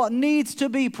don't know what needs to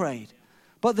be prayed.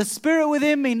 But the Spirit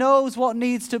within me knows what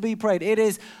needs to be prayed. It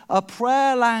is a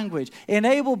prayer language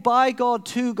enabled by God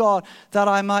to God that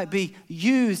I might be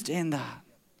used in that.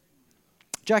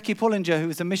 Jackie Pullinger, who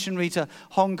was a missionary to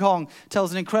Hong Kong,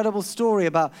 tells an incredible story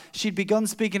about she'd begun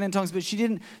speaking in tongues, but she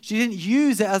didn't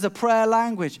use it as a prayer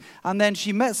language. And then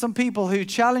she met some people who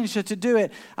challenged her to do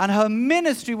it, and her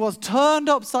ministry was turned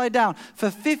upside down.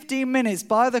 For 15 minutes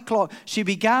by the clock, she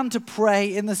began to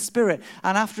pray in the Spirit.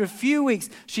 And after a few weeks,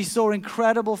 she saw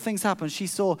incredible things happen. She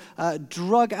saw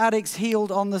drug addicts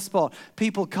healed on the spot,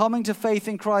 people coming to faith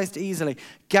in Christ easily,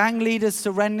 gang leaders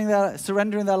surrendering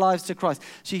their lives to Christ.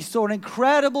 She saw an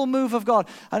incredible move of God,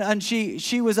 and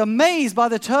she was amazed by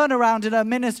the turnaround in her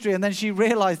ministry, and then she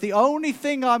realized the only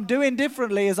thing I'm doing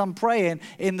differently is I'm praying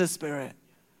in the Spirit.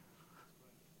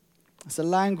 It's a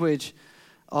language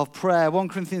of prayer. 1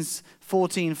 Corinthians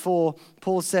 14:4,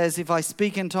 Paul says, if I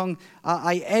speak in tongues,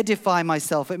 I edify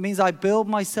myself. It means I build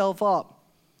myself up.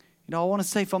 I want to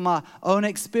say from my own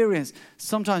experience,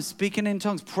 sometimes speaking in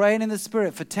tongues, praying in the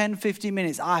Spirit for 10, 15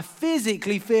 minutes, I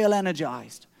physically feel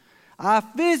energized. I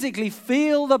physically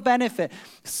feel the benefit.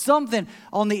 Something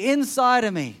on the inside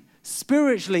of me,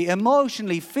 spiritually,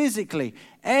 emotionally, physically,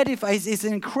 edifies. It's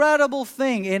an incredible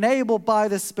thing enabled by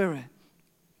the Spirit.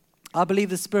 I believe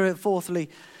the Spirit, fourthly,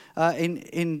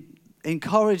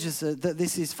 encourages us that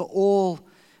this is for all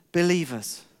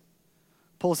believers.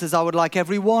 Paul says, I would like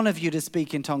every one of you to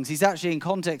speak in tongues. He's actually in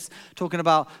context talking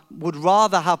about would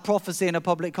rather have prophecy in a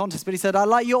public context. But he said, I'd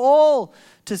like you all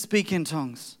to speak in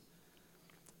tongues.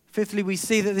 Fifthly, we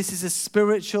see that this is a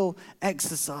spiritual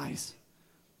exercise.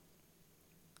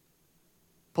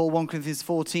 Paul 1 Corinthians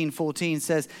 14:14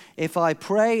 says, if I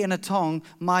pray in a tongue,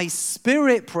 my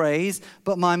spirit prays,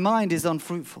 but my mind is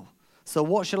unfruitful. So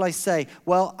what shall I say?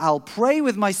 Well, I'll pray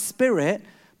with my spirit,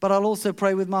 but I'll also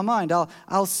pray with my mind.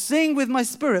 I'll sing with my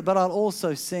spirit, but I'll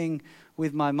also sing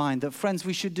with my mind. That, friends,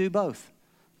 we should do both,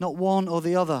 not one or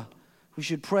the other. We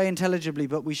should pray intelligibly,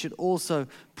 but we should also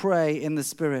pray in the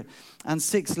Spirit. And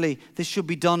sixthly, this should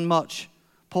be done much.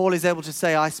 Paul is able to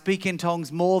say, I speak in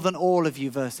tongues more than all of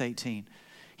you, verse 18.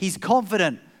 He's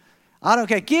confident. I don't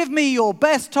care. Give me your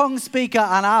best tongue speaker,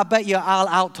 and I'll bet you I'll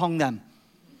out-tongue them.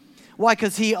 Why?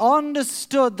 Because he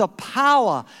understood the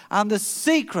power and the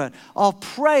secret of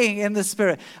praying in the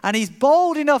Spirit. And he's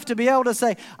bold enough to be able to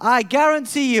say, I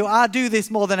guarantee you, I do this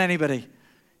more than anybody.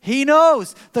 He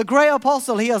knows, the great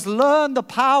apostle, he has learned the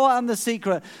power and the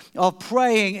secret of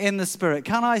praying in the Spirit.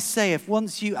 Can I say, if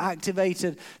once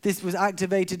this was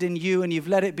activated in you and you've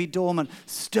let it be dormant,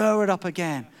 stir it up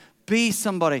again. Be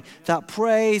somebody that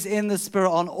prays in the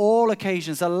Spirit on all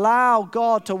occasions. Allow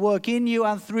God to work in you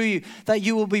and through you, that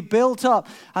you will be built up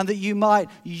and that you might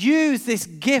use this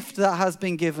gift that has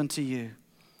been given to you.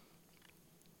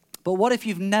 But what if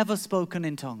you've never spoken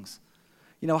in tongues?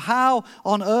 How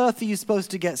on earth are you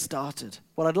supposed to get started?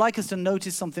 Well, I'd like us to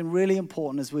notice something really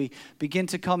important as we begin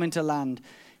to come into land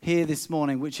here this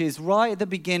morning, which is right at the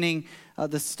beginning,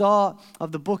 at the start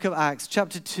of the book of Acts,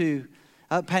 chapter 2,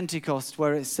 at Pentecost,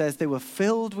 where it says they were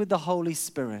filled with the Holy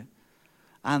Spirit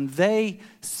and they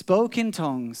spoke in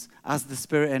tongues as the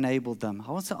Spirit enabled them.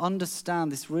 I want to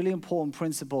understand this really important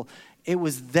principle. It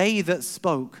was they that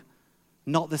spoke,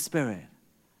 not the Spirit.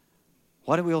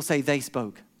 Why don't we all say they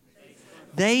spoke?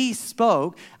 They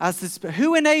spoke as the Spirit.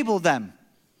 Who enabled them?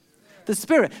 The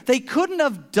Spirit. They couldn't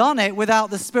have done it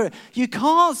without the Spirit. You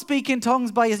can't speak in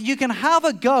tongues by yourself. You can have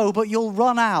a go, but you'll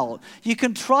run out. You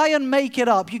can try and make it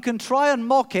up. You can try and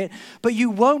mock it, but you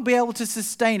won't be able to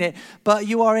sustain it. But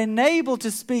you are enabled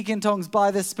to speak in tongues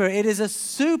by the Spirit. It is a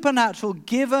supernatural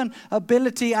given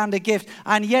ability and a gift.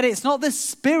 And yet it's not the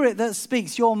Spirit that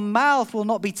speaks. Your mouth will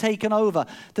not be taken over.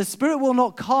 The Spirit will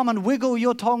not come and wiggle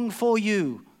your tongue for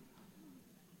you.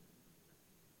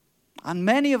 And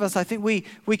many of us, I think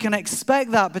we can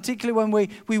expect that, particularly when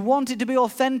we want it to be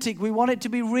authentic. We want it to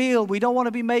be real. We don't want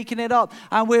to be making it up.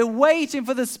 And we're waiting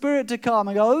for the Spirit to come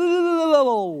and go,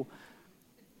 oh.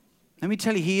 Let me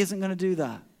tell you, He isn't going to do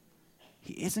that.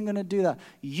 He isn't going to do that.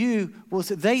 You will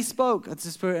say, they spoke as the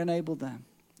Spirit enabled them.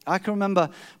 I can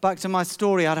remember back to my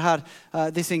story, I'd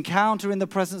had this encounter in the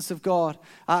presence of God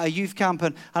at a youth camp.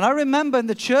 And I remember in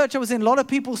the church I was in, a lot of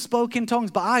people spoke in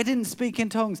tongues, but I didn't speak in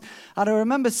tongues. And I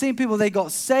remember seeing people, they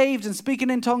got saved and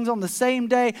speaking in tongues on the same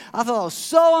day. I thought that was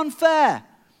so unfair.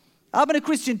 I've been a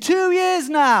Christian 2 years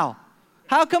now.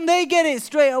 How come they get it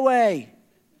straight away?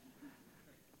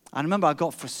 I remember I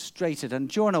got frustrated, and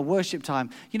during a worship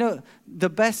time, the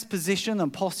best position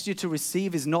and posture to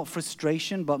receive is not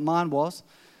frustration, but mine was.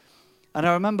 And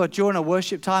I remember during a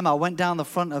worship time, I went down the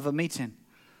front of a meeting.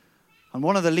 And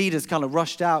one of the leaders kind of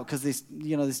rushed out because this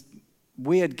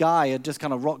weird guy had just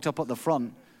kind of rocked up at the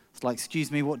front. It's like, excuse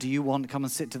me, what do you want? Come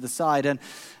and sit to the side.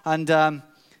 And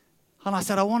I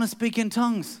said, I want to speak in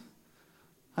tongues.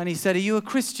 And he said, are you a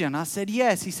Christian? I said,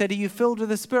 yes. He said, are you filled with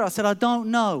the Spirit? I said, I don't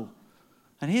know.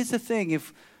 And here's the thing,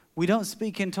 if we don't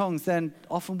speak in tongues, then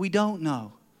often we don't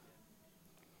know.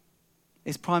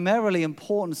 It's primarily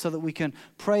important so that we can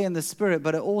pray in the Spirit,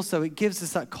 but it gives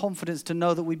us that confidence to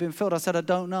know that we've been filled. I said, I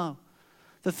don't know.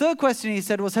 The third question he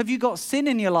said was, have you got sin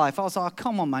in your life? I was like, oh,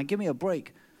 come on, man, give me a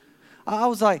break. I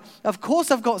was like, of course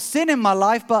I've got sin in my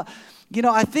life, but,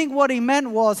 I think what he meant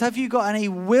was, have you got any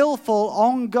willful,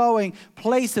 ongoing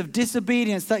place of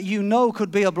disobedience that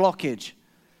could be a blockage?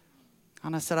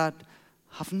 And I said,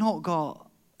 I've not got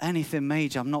anything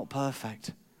major. I'm not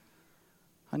perfect.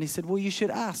 And he said, well, you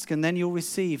should ask, and then you'll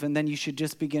receive, and then you should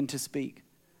just begin to speak.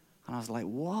 And I was like,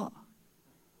 what?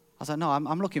 I was like, no,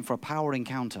 I'm looking for a power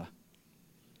encounter.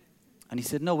 And he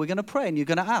said, no, we're going to pray and you're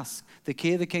going to ask. The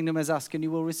key of the kingdom is ask and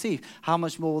you will receive. How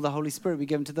much more will the Holy Spirit be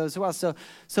given to those who ask?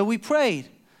 So we prayed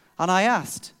and I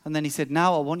asked. And then he said,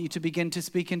 now I want you to begin to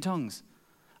speak in tongues.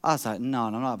 I was like, no,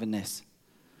 I'm not having this.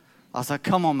 I was like,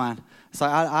 come on, man. It's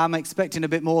like, I'm expecting a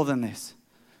bit more than this.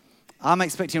 I'm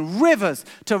expecting rivers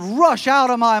to rush out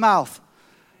of my mouth.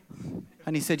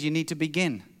 And he said, you need to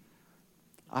begin.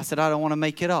 I said, I don't want to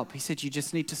make it up. He said, you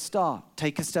just need to start.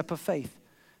 Take a step of faith.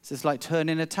 So it's like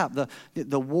turning a tap.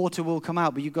 The water will come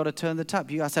out, but you've got to turn the tap.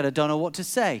 I said, I don't know what to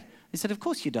say. He said, of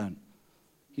course you don't.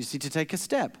 You just need to take a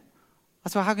step. I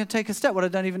said, well, how can I take a step when I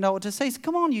don't even know what to say? He said,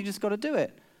 come on, you just got to do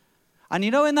it. And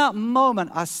in that moment,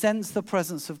 I sensed the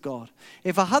presence of God.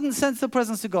 If I hadn't sensed the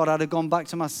presence of God, I'd have gone back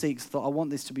to my seats, thought, I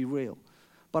want this to be real.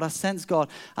 But I sensed God,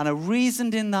 and I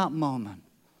reasoned in that moment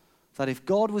that if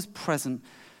God was present,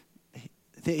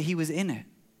 that he was in it.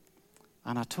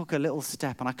 And I took a little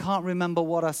step, and I can't remember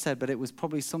what I said, but it was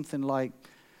probably something like,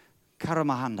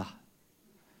 Karamahanda.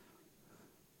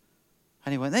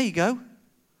 And he went, there you go.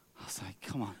 I was like,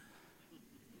 come on.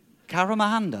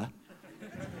 Karamahanda?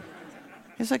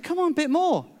 He was like, come on, a bit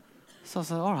more. So I was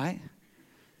like, all right.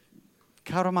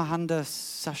 Karamahanda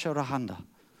Sasharahanda.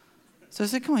 So I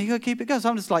said, come on, you got to keep it going. So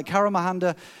I'm just like,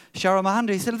 Karamahanda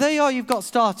Sharamahanda. He said, there you are, you've got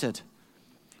started.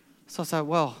 So I said,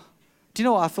 well, do you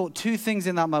know what? I thought two things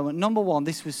in that moment. Number one,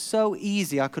 this was so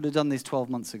easy, I could have done this 12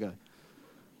 months ago.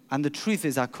 And the truth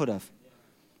is, I could have.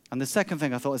 And the second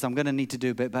thing I thought is, I'm going to need to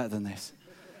do a bit better than this.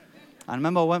 And I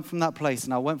remember I went from that place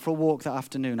and I went for a walk that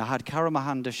afternoon. I had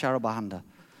Karamahanda, Sharabahanda.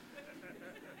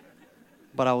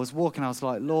 But I was walking, I was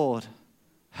like, Lord,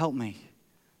 help me.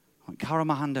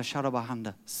 Karamahanda,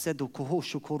 Sharabahanda. Sedu koho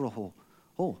shukoroho.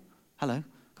 Oh, hello,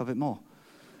 got a bit more.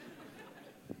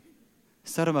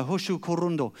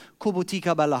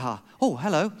 Oh,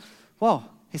 hello. Wow,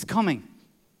 it's coming.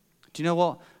 Do you know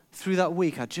what? Through that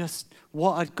week,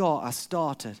 what I'd got, I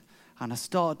started. And I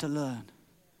started to learn.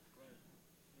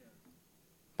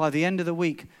 By the end of the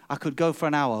week, I could go for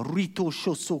an hour. Rito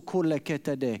shoso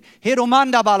koleketede.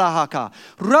 Hiromanda balahaka.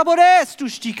 Raborestu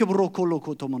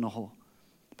shtikabrokolokotomonoho.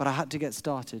 But I had to get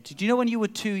started. Did you know when you were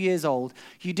 2 years old,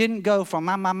 you didn't go from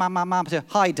mom to,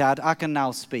 hi, Dad, I can now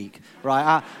speak,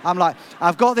 right? I'm like,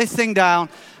 I've got this thing down.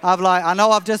 I know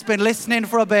I've just been listening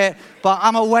for a bit, but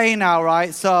I'm away now,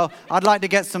 right? So I'd like to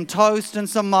get some toast and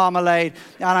some marmalade,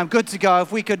 and I'm good to go.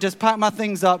 If we could just pack my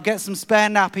things up, get some spare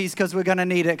nappies, because we're going to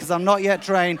need it, because I'm not yet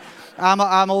trained.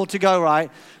 I'm all to go,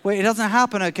 right? Well, it doesn't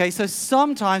happen, okay? So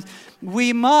sometimes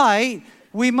we might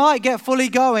get fully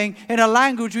going in a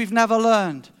language we've never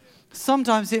learned.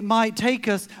 Sometimes it might take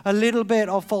us a little bit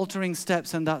of faltering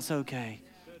steps, and that's okay.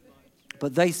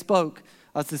 But they spoke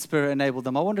as the Spirit enabled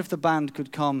them. I wonder if the band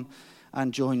could come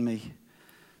and join me.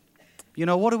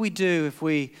 What do we do if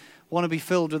we want to be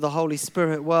filled with the Holy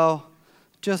Spirit? Well,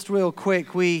 just real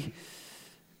quick, we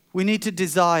need to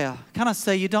desire. Can I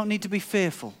say, you don't need to be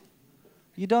fearful.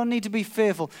 You don't need to be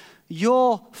fearful.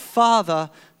 Your Father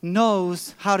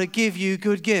knows how to give you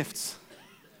good gifts.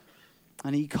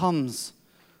 And he comes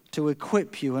to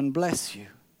equip you and bless you.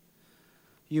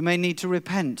 You may need to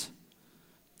repent.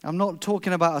 I'm not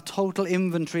talking about a total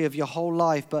inventory of your whole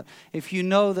life, but if you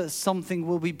know that something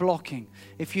will be blocking,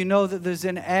 if you know that there's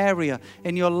an area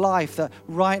in your life that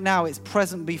right now it's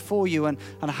present before you, and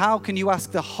how can you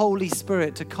ask the Holy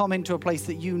Spirit to come into a place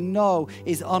that you know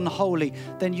is unholy,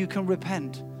 then you can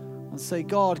repent and say,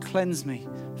 God, cleanse me,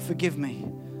 forgive me.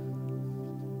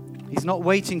 He's not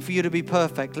waiting for you to be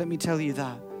perfect, let me tell you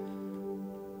that.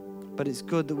 But it's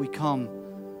good that we come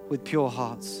with pure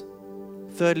hearts.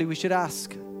 Thirdly, we should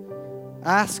ask.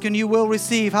 Ask and you will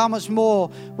receive. How much more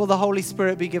will the Holy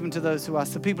Spirit be given to those who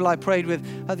ask? The people I prayed with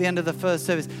at the end of the first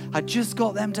service, I just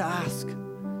got them to ask.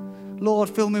 Lord,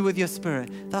 fill me with your Spirit.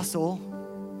 That's all.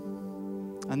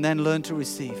 And then learn to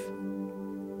receive.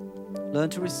 Learn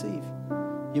to receive.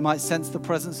 You might sense the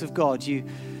presence of God. You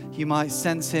you might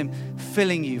sense Him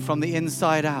filling you from the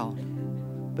inside out.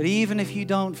 But even if you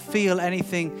don't feel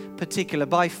anything particular,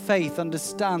 by faith,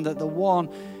 understand that the one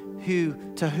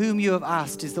to whom you have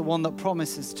asked is the one that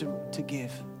promises to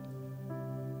give.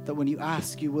 That when you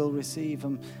ask, you will receive.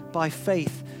 And by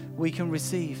faith, we can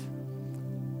receive.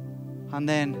 And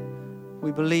then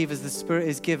we believe as the Spirit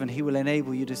is given, He will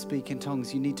enable you to speak in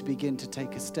tongues. You need to begin to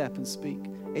take a step and speak.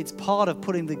 It's part of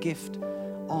putting the gift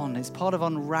on. It's part of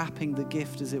unwrapping the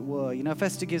gift, as it were. You know, if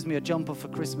Esther gives me a jumper for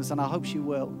Christmas, and I hope she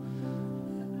will,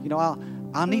 you know,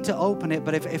 I'll need to open it,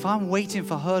 but if I'm waiting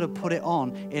for her to put it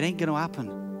on, it ain't going to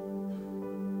happen.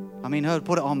 I mean, her to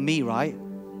put it on me, right?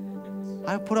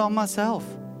 I put it on myself.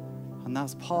 And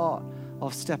that's part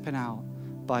of stepping out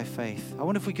by faith. I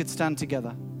wonder if we could stand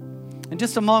together. In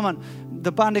just a moment,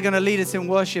 the band are going to lead us in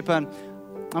worship, and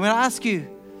I'm going to ask you,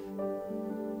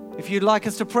 if you'd like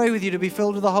us to pray with you to be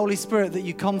filled with the Holy Spirit, that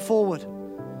you come forward.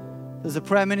 There's a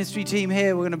prayer ministry team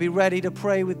here. We're going to be ready to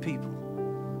pray with people.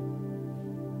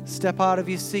 Step out of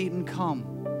your seat and come.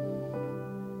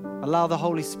 Allow the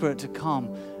Holy Spirit to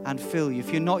come and fill you.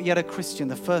 If you're not yet a Christian,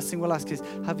 the first thing we'll ask is,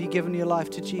 have you given your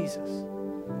life to Jesus?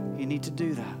 You need to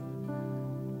do that.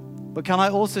 But can I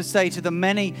also say to the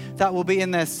many that will be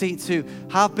in their seats who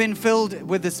have been filled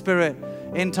with the Spirit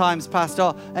in times past,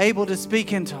 are able to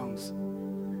speak in tongues,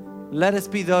 let us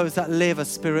be those that live a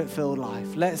Spirit-filled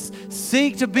life. Let's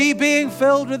seek to be being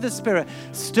filled with the Spirit.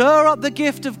 Stir up the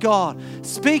gift of God.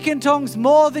 Speak in tongues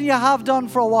more than you have done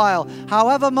for a while,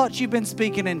 however much you've been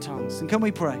speaking in tongues. And can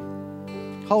we pray?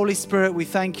 Holy Spirit, we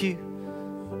thank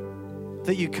you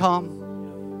that you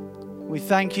come. We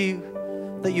thank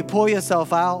you that you pour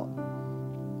yourself out.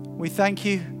 We thank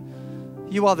you.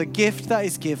 You are the gift that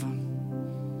is given.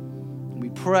 And we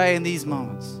pray in these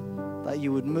moments that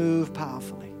you would move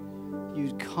powerfully.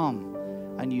 You'd come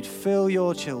and you'd fill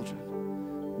your children.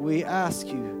 We ask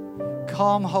you,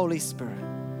 come, Holy Spirit,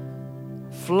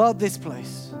 flood this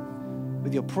place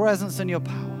with your presence and your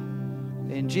power.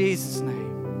 In Jesus'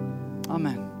 name,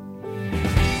 amen.